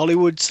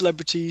 Hollywood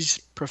celebrities,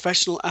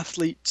 professional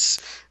athletes,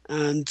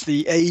 and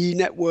the AE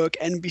Network,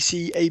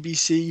 NBC,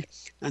 ABC,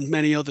 and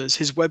many others.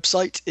 His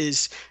website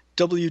is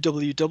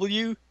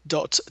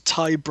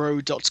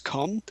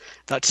www.tybro.com.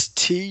 That's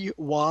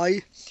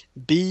TYBRO.com.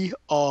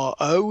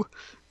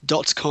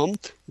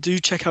 Do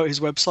check out his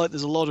website.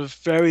 There's a lot of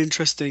very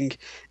interesting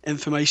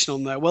information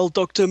on there. Well,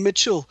 Dr.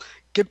 Mitchell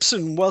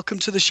Gibson, welcome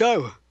to the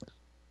show.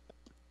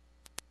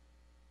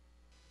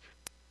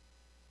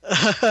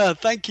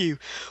 Thank you.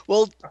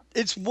 Well,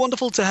 it's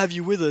wonderful to have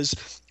you with us.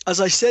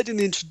 As I said in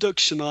the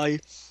introduction, I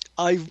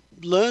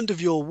learned of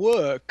your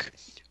work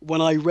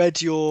when I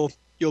read your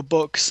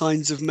book,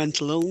 Signs of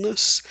Mental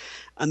Illness,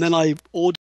 and then I ordered